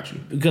yeah, I got you.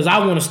 Because I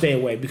want to stay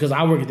away. Because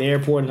I work at the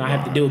airport and I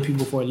have to deal with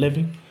people for a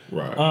living.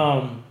 Right.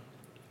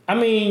 I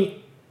mean,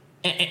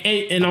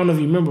 and I don't know if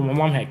you remember, my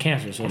mom had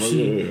cancer, so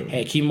she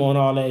had chemo and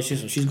all that shit.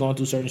 So she's going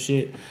through certain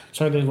shit,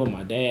 certain things with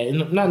my dad.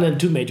 And not nothing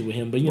too major with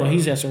him, but you know,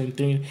 he's had certain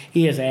things.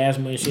 He has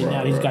asthma and shit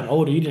now. He's gotten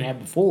older. He didn't have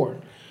it before,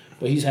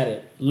 but he's had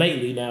it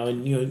lately now,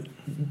 and you know,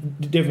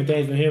 different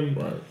things with him.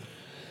 Right.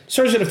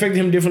 Certain shit affected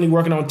him differently,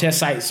 working on test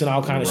sites and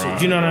all kind of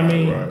shit. You know what I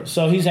mean? Right.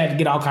 So he's had to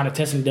get all kind of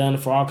testing done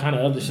for all kind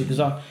of other shit.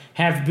 Because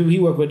half the people he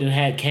worked with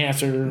had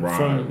cancer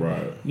from, you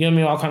know what I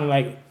mean? All kind of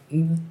like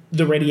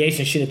the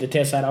radiation shit at the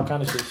test site, all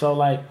kind of shit. So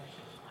like,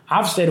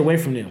 I've stayed away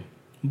from them.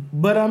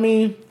 But I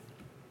mean,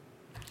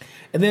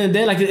 at the end of the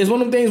day, like it's one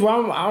of the things where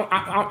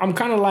I'm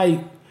kind of like,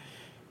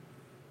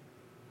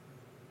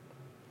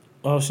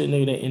 oh shit,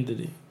 nigga, they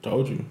ended it.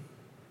 Told you.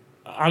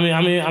 I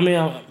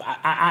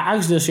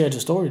can still share the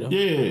story though.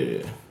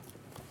 Yeah.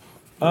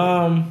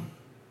 I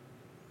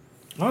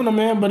don't know,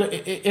 man, but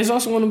it's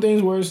also one of the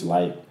things where it's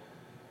like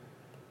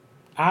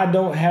I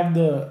don't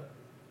know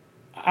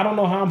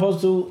how I'm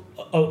supposed to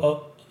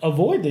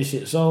avoid this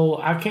shit, so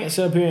I can't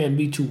sit up here and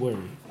be too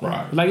worried.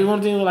 Right. Like it's one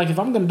of the things where, like, if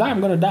I'm gonna die, I'm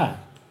gonna die.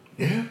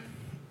 Yeah.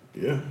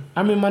 Yeah.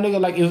 I mean, my nigga,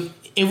 like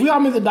if we all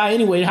meant to die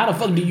anyway, how the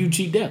fuck do you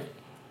cheat death?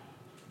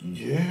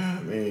 Yeah,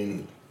 I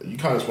mean, you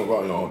kind of just want to go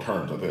out on your own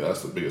terms. I think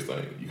that's the biggest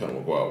thing. You kind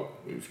of want to go out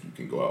if you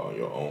can go out on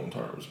your own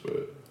terms,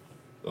 but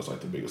that's like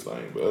the biggest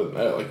thing. But other than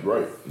that, like, you're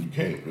right, you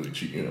can't really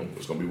cheat. You know,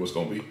 it's gonna be what's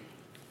gonna be.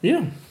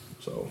 Yeah.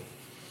 So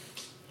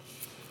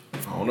I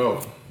don't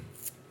know,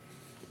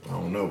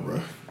 bro.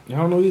 I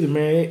don't know either,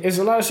 man. It's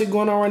a lot of shit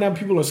going on right now.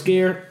 People are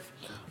scared.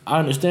 I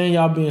understand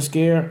y'all being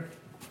scared.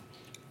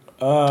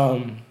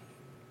 But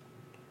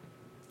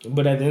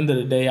at the end of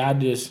the day,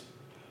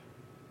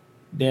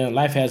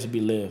 life has to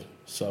be lived.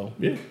 So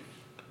Yeah,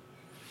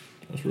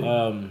 that's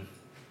real.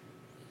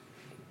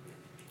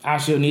 I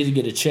still need to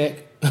get a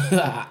check.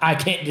 I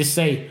can't just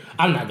say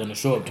I'm not gonna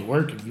show up to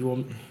work if you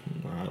want.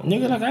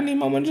 Nigga, like, I need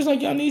my money just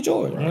like y'all need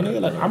yours. Right, nigga,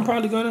 like, I'm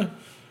probably gonna.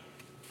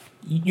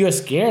 You're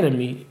scared of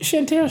me,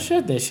 Chantel.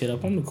 Shut that shit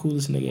up. I'm the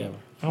coolest nigga ever.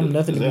 I'm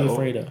nothing to be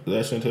afraid of.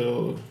 Is that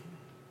Chantel?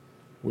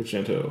 Which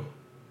Chantel?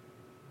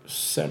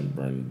 San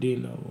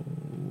Bernardino,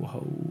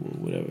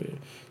 whatever.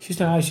 She's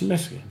not. She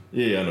Mexican.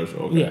 Yeah, I know.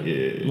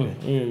 Okay.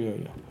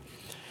 Yeah.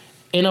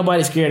 Ain't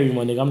nobody scared of me,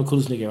 my nigga. I'm the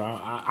coolest nigga ever.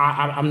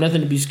 I'm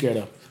nothing to be scared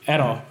of at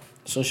all.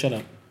 So shut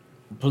up,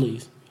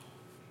 please.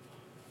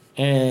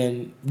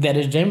 And that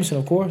is Jameson,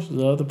 of course,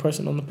 the other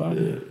person on the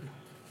podcast.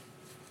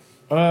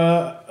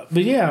 Yeah.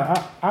 But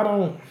yeah, I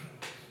don't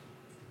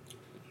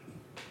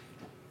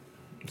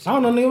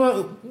know,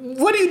 nigga.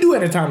 What do you do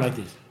at a time like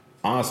this?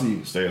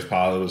 Honestly, stay as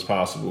positive as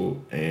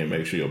possible and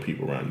make sure your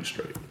people around you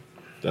straight.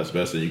 That's the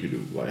best thing you can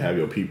do. Like, have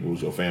your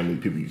peoples, your family,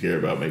 people you care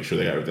about, make sure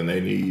they got everything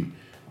they need,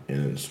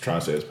 and try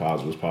to stay as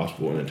positive as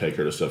possible, and then take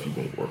care of the stuff you've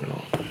been working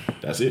on.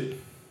 That's it.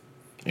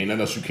 Ain't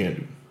nothing else you can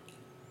do.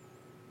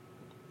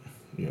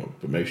 You know,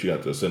 but make sure you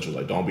got the essentials.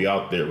 Like, don't be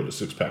out there with a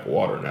 6-pack of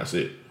water, and that's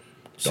it.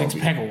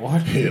 Six-pack of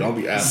water? Yeah, don't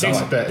be out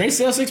like that. They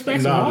sell 6-packs of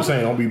water? No, I'm just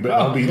saying,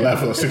 don't be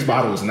left with 6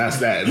 bottles, and that's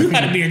that. You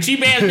gotta be a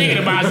cheap ass nigga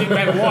to buy a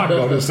 6-pack of water.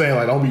 I'm just saying,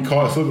 like, don't be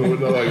caught slipping with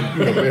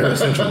bare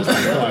essentials.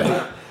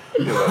 Like,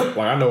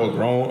 I know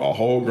a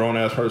whole grown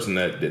ass person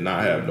that did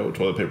not have no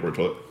toilet paper or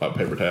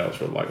paper towels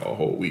for like a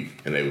whole week,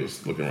 and they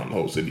was looking around the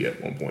whole city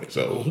at one point.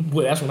 So,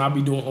 well, that's when I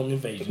be doing home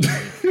invasion.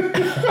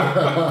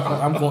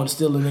 I'm going to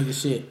steal a nigga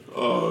shit,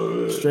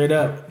 straight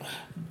up.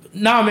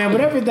 Nah, man, but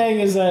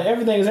everything is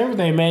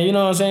everything, man. You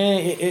know what I'm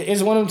saying?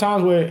 It's one of them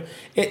times where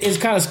it's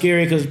kind of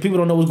scary because people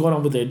don't know what's going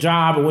on with their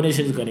job or when this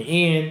shit is going to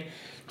end.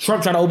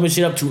 Trump trying to open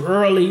shit up too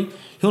early. He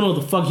don't know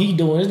what the fuck he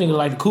doing. This nigga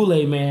like the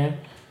Kool-Aid man.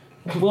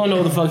 We don't know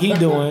what the fuck he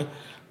doing.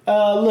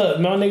 Look,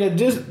 my nigga,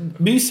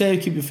 just be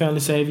safe, keep your family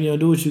safe. You know,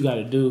 do what you got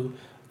to do.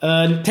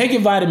 Take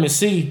your vitamin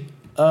C.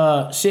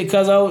 Shit,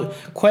 cuz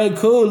Quay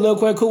Cool, Lil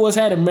Quay Cool, what's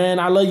happening, man?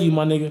 I love you,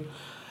 my nigga.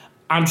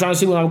 I'm trying to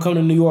see when I'm coming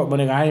to New York, but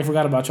nigga, I ain't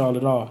forgot about y'all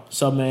at all.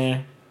 So,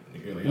 man.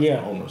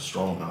 Yeah. Owner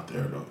strong out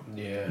there though.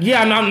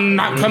 Yeah, I'm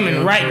not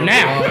coming right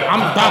now.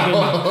 I'm talking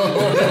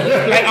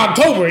like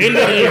October, end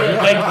of the year,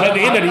 like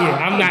the end of the year.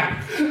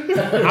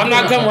 I'm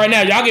not coming right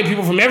now. Y'all get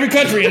people from every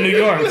country in New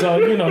York, so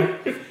you know,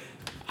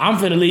 I'm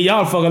finna leave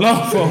y'all fuck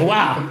alone for a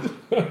while.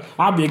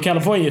 I'll be in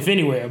California if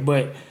anywhere,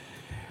 but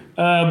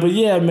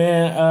yeah,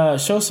 man,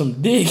 show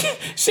some dick,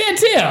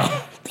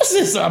 Chantel. This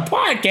is a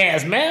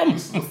podcast, man.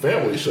 It's a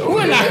family show.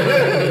 We're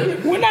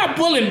not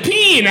pulling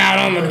peen out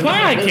on the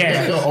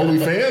podcast.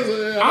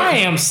 OnlyFans? I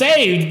am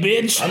saved,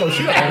 bitch. I know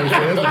she got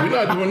OnlyFans, but we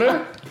not doing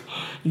that.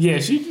 Yeah,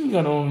 she just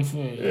got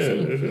OnlyFans.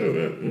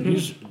 Yeah. You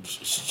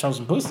show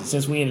some pussy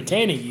since we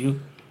entertaining you.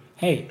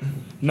 Hey,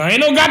 no, ain't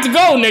no got to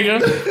go,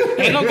 nigga.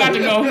 Ain't no got to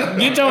go.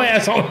 Get your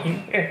ass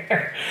on.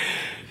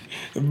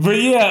 But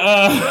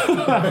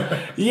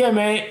yeah, yeah,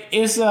 man.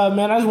 It's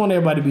man. I just want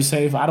everybody to be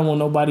safe. I don't want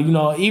nobody,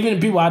 even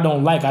people I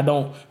don't like. I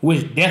don't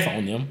wish death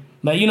on them.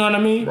 Like, you know what I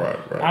mean? Right.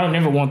 I don't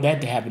ever want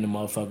that to happen to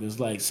motherfuckers.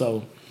 Like,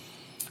 so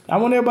I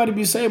want everybody to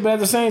be safe, but at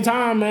the same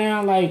time,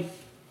 man, like,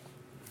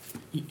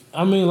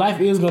 I mean, life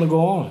is gonna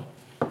go on.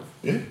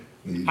 Yeah.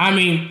 I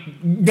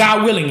mean,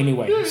 God willing,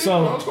 anyway. Yeah,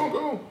 so it's gonna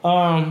go.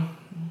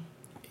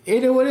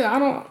 It is what it is. I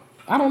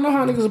don't know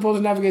how niggas supposed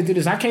to navigate through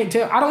this. I can't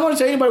tell. I don't want to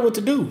tell anybody what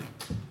to do.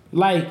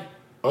 Like,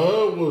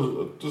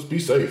 Just be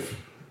safe.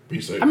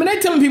 Be safe. I mean, they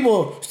telling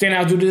people stand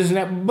out, do this and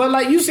that, but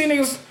like, you see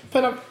niggas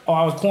put up. Oh,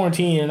 I was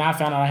quarantined and I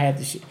found out I had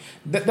this shit.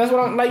 That's what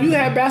I'm like. You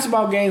had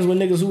basketball games with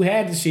niggas who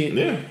had the shit.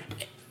 Yeah.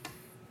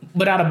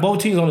 But out of both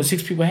teams, only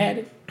 6 people had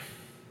it.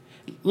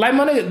 Like,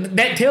 my nigga,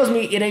 that tells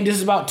me it ain't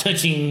just about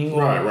touching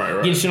or Right.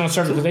 getting shit on the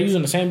surface because they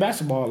using the same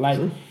basketball. Like,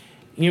 you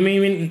know what I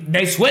mean?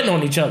 They sweating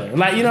on each other.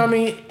 Like, you know what I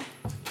mean?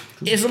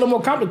 It's a little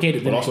more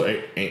complicated. But also,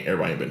 ain't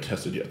everybody been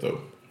tested yet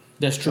though.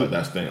 That's true. Like,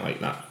 that's the thing. Like,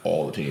 not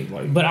all the teams.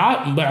 Like, But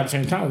at the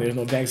same time, there's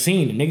no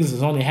vaccine. The niggas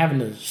is only having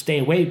to stay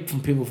away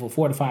from people for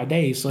 4 to 5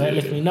 days. So that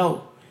lets me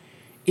know,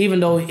 even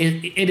though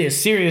it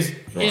is serious,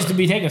 it's to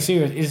be taken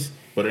serious.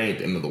 but it ain't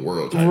the end of the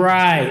world.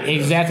 Right.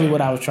 Exactly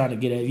what I was trying to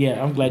get at.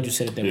 Yeah, I'm glad you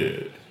said it that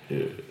way.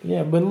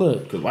 Yeah, but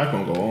look. Because life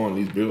gonna go on.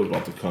 These bills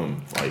about to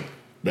come like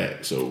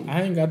back. So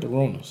I ain't got the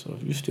Rona, so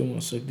if you still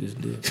want to suck this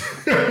dick,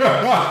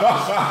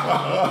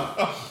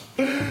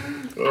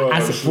 I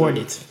support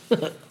it.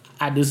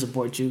 I do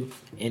support you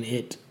in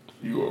it.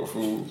 you are a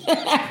fool.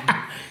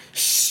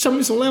 Show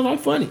me some love. I'm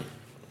funny.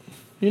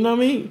 You know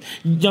what I mean?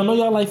 Y'all know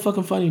y'all like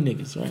fucking funny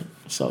niggas, right?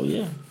 So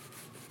yeah.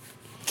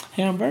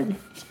 Hamburger.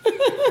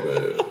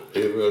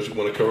 Anything else you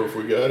want to cover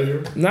before we get out of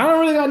here? No, I don't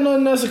really got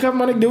nothing else to cover,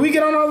 my nigga. Did we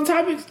get on all the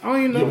topics? I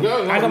don't even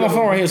know. I got my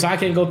phone right here, so I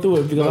can't go through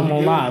it because I'm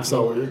on live.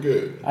 So you're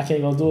good. I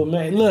can't go through it,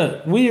 man.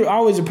 Look, we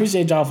always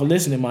appreciate y'all for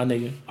listening, my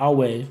nigga.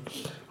 Always.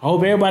 I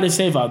hope everybody's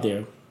safe out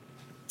there.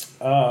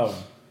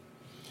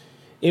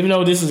 Even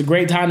though this is a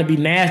great time to be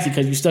nasty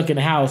because you stuck in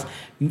the house,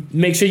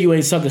 make sure you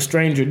ain't suck a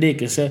stranger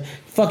dick and say,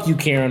 fuck you,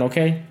 Karen,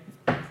 okay?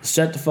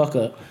 Shut the fuck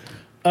up.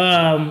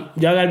 Y'all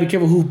gotta be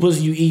careful who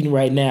pussy you eating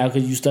right now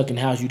because you stuck in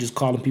the house. You just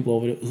calling people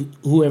over there.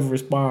 Whoever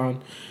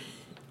respond,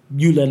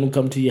 you letting them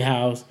come to your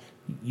house.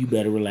 You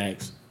better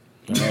relax.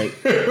 All right?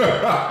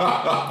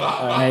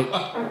 All right?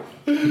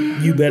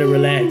 You better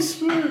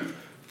relax.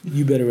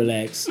 You better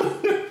relax.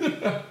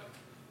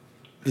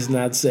 It's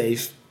not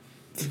safe.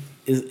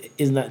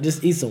 It's not.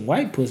 Just eat some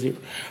white pussy.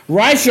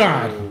 Right,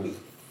 Sean?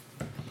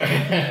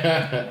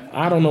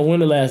 I don't know when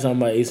the last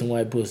time I ate some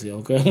white pussy,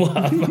 okay? Well,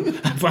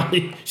 I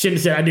probably shouldn't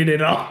have said I did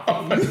it all.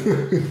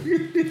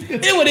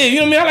 It would is, you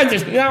know what I mean? I like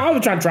this. I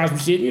was trying to try some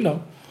shit, you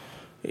know.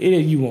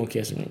 You won't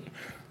catch it.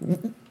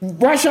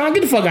 Right, Sean,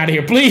 get the fuck out of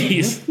here,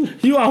 please.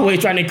 You always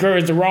trying to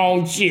encourage the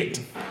wrong shit.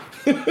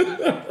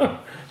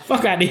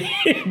 Fuck out of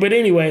here. But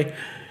anyway,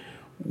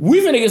 we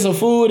finna get some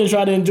food and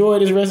try to enjoy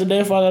this rest of the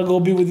day before I gotta go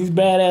be with these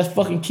badass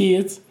fucking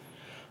kids.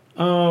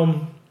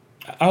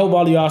 I hope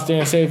all of y'all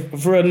staying safe.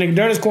 For real, nigga,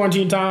 during this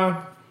quarantine time,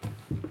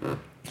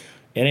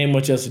 it ain't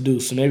much else to do.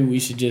 So maybe we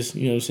should just,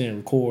 you know what I'm saying,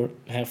 record,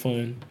 have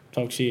fun,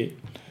 talk shit.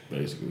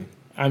 Basically.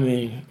 I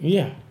mean,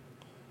 yeah.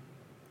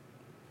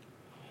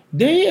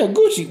 Damn,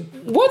 Gucci,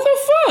 what the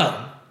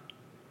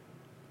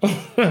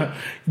fuck?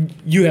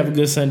 You have a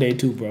good Sunday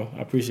too, bro.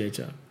 I appreciate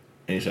y'all.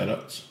 Any shout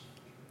outs?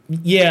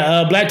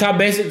 Yeah,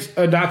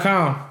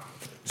 blacktopbasics.com.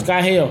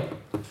 Sky Hill.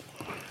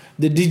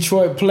 The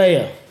Detroit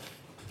player.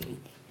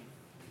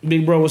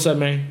 Big bro, what's up,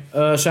 man?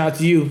 Shout out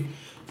to you.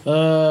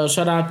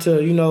 Shout out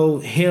to, you know,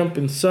 Hemp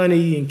and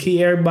Sonny and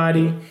Key,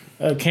 everybody.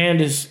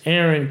 Candace,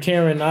 Aaron,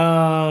 Karen,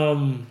 I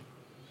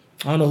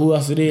don't know who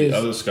else it is. The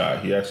other Sky,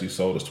 he actually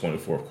sold his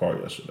 24th car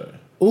yesterday.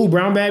 Ooh,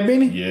 Brown Bag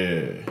Benny?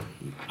 Yeah.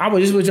 I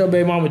was just with your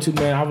baby mama too,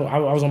 man. I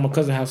was on my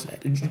cousin's house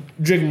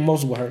drinking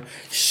mimosa with her.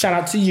 Shout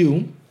out to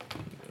you.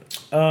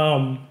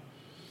 The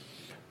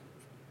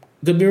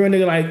beer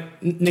nigga, like,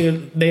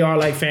 nigga, they are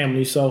like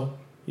family, so,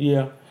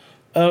 yeah.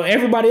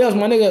 Everybody else,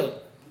 my nigga,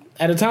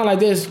 at a time like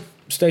this,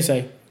 stay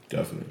safe.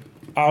 Definitely.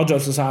 All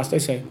jokes aside, stay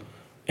safe.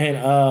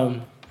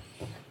 And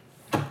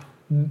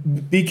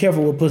be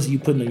careful what pussy you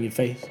putting on your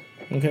face,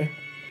 okay?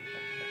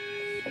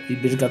 These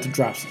bitches got the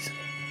dropsies.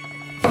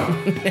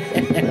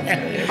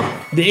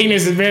 The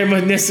ignorance is very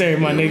much necessary,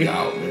 my nigga.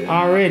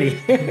 Already.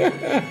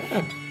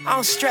 I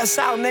don't stress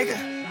out, nigga.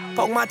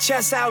 Poke my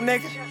chest out,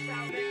 nigga.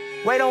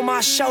 Wait on my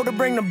show to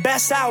bring the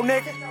best out,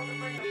 nigga.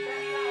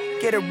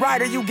 Get it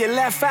right or you get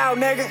left out,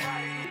 nigga.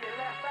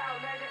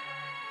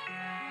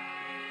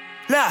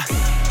 Look,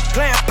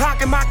 playing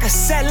pocket my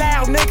cassette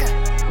loud, nigga.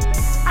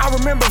 I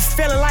remember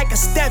feeling like a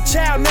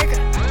stepchild, nigga.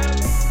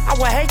 I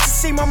would hate to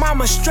see my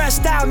mama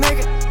stressed out,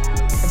 nigga.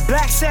 And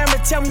Black Salmon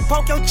tell me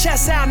poke your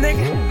chest out,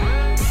 nigga.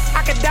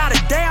 I could die the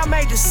day I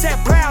made the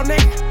set proud,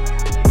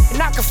 nigga.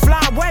 And I can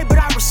fly away, but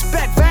I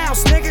respect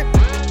vows, nigga.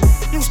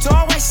 Used to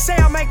always say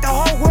I make the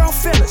whole world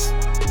feel us.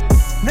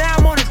 Now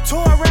I'm on a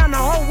tour around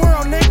the whole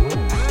world, nigga.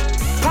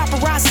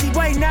 Paparazzi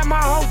waiting at my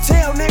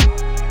hotel, nigga.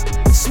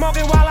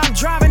 Smoking while I'm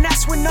driving,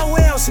 that's with no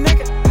L's,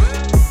 nigga.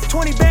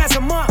 20 bands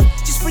a month,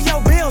 just for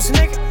your bills,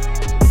 nigga.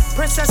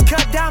 Princess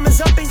cut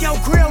diamonds up in your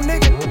grill,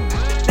 nigga.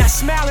 Now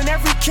smile in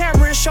every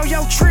camera and show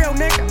your trill,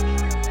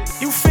 nigga.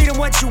 You feed them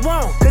what you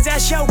want, cause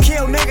that's your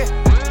kill, nigga.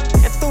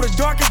 And through the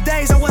darkest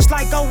days, I was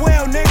like, oh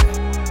well,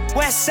 nigga.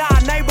 West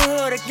side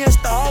neighborhood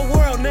against the whole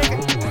world,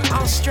 nigga. I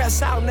don't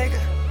stress out, nigga.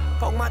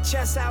 Poke my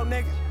chest out,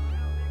 nigga.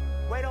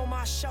 Wait on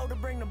my show to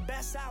bring the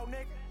best out,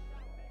 nigga.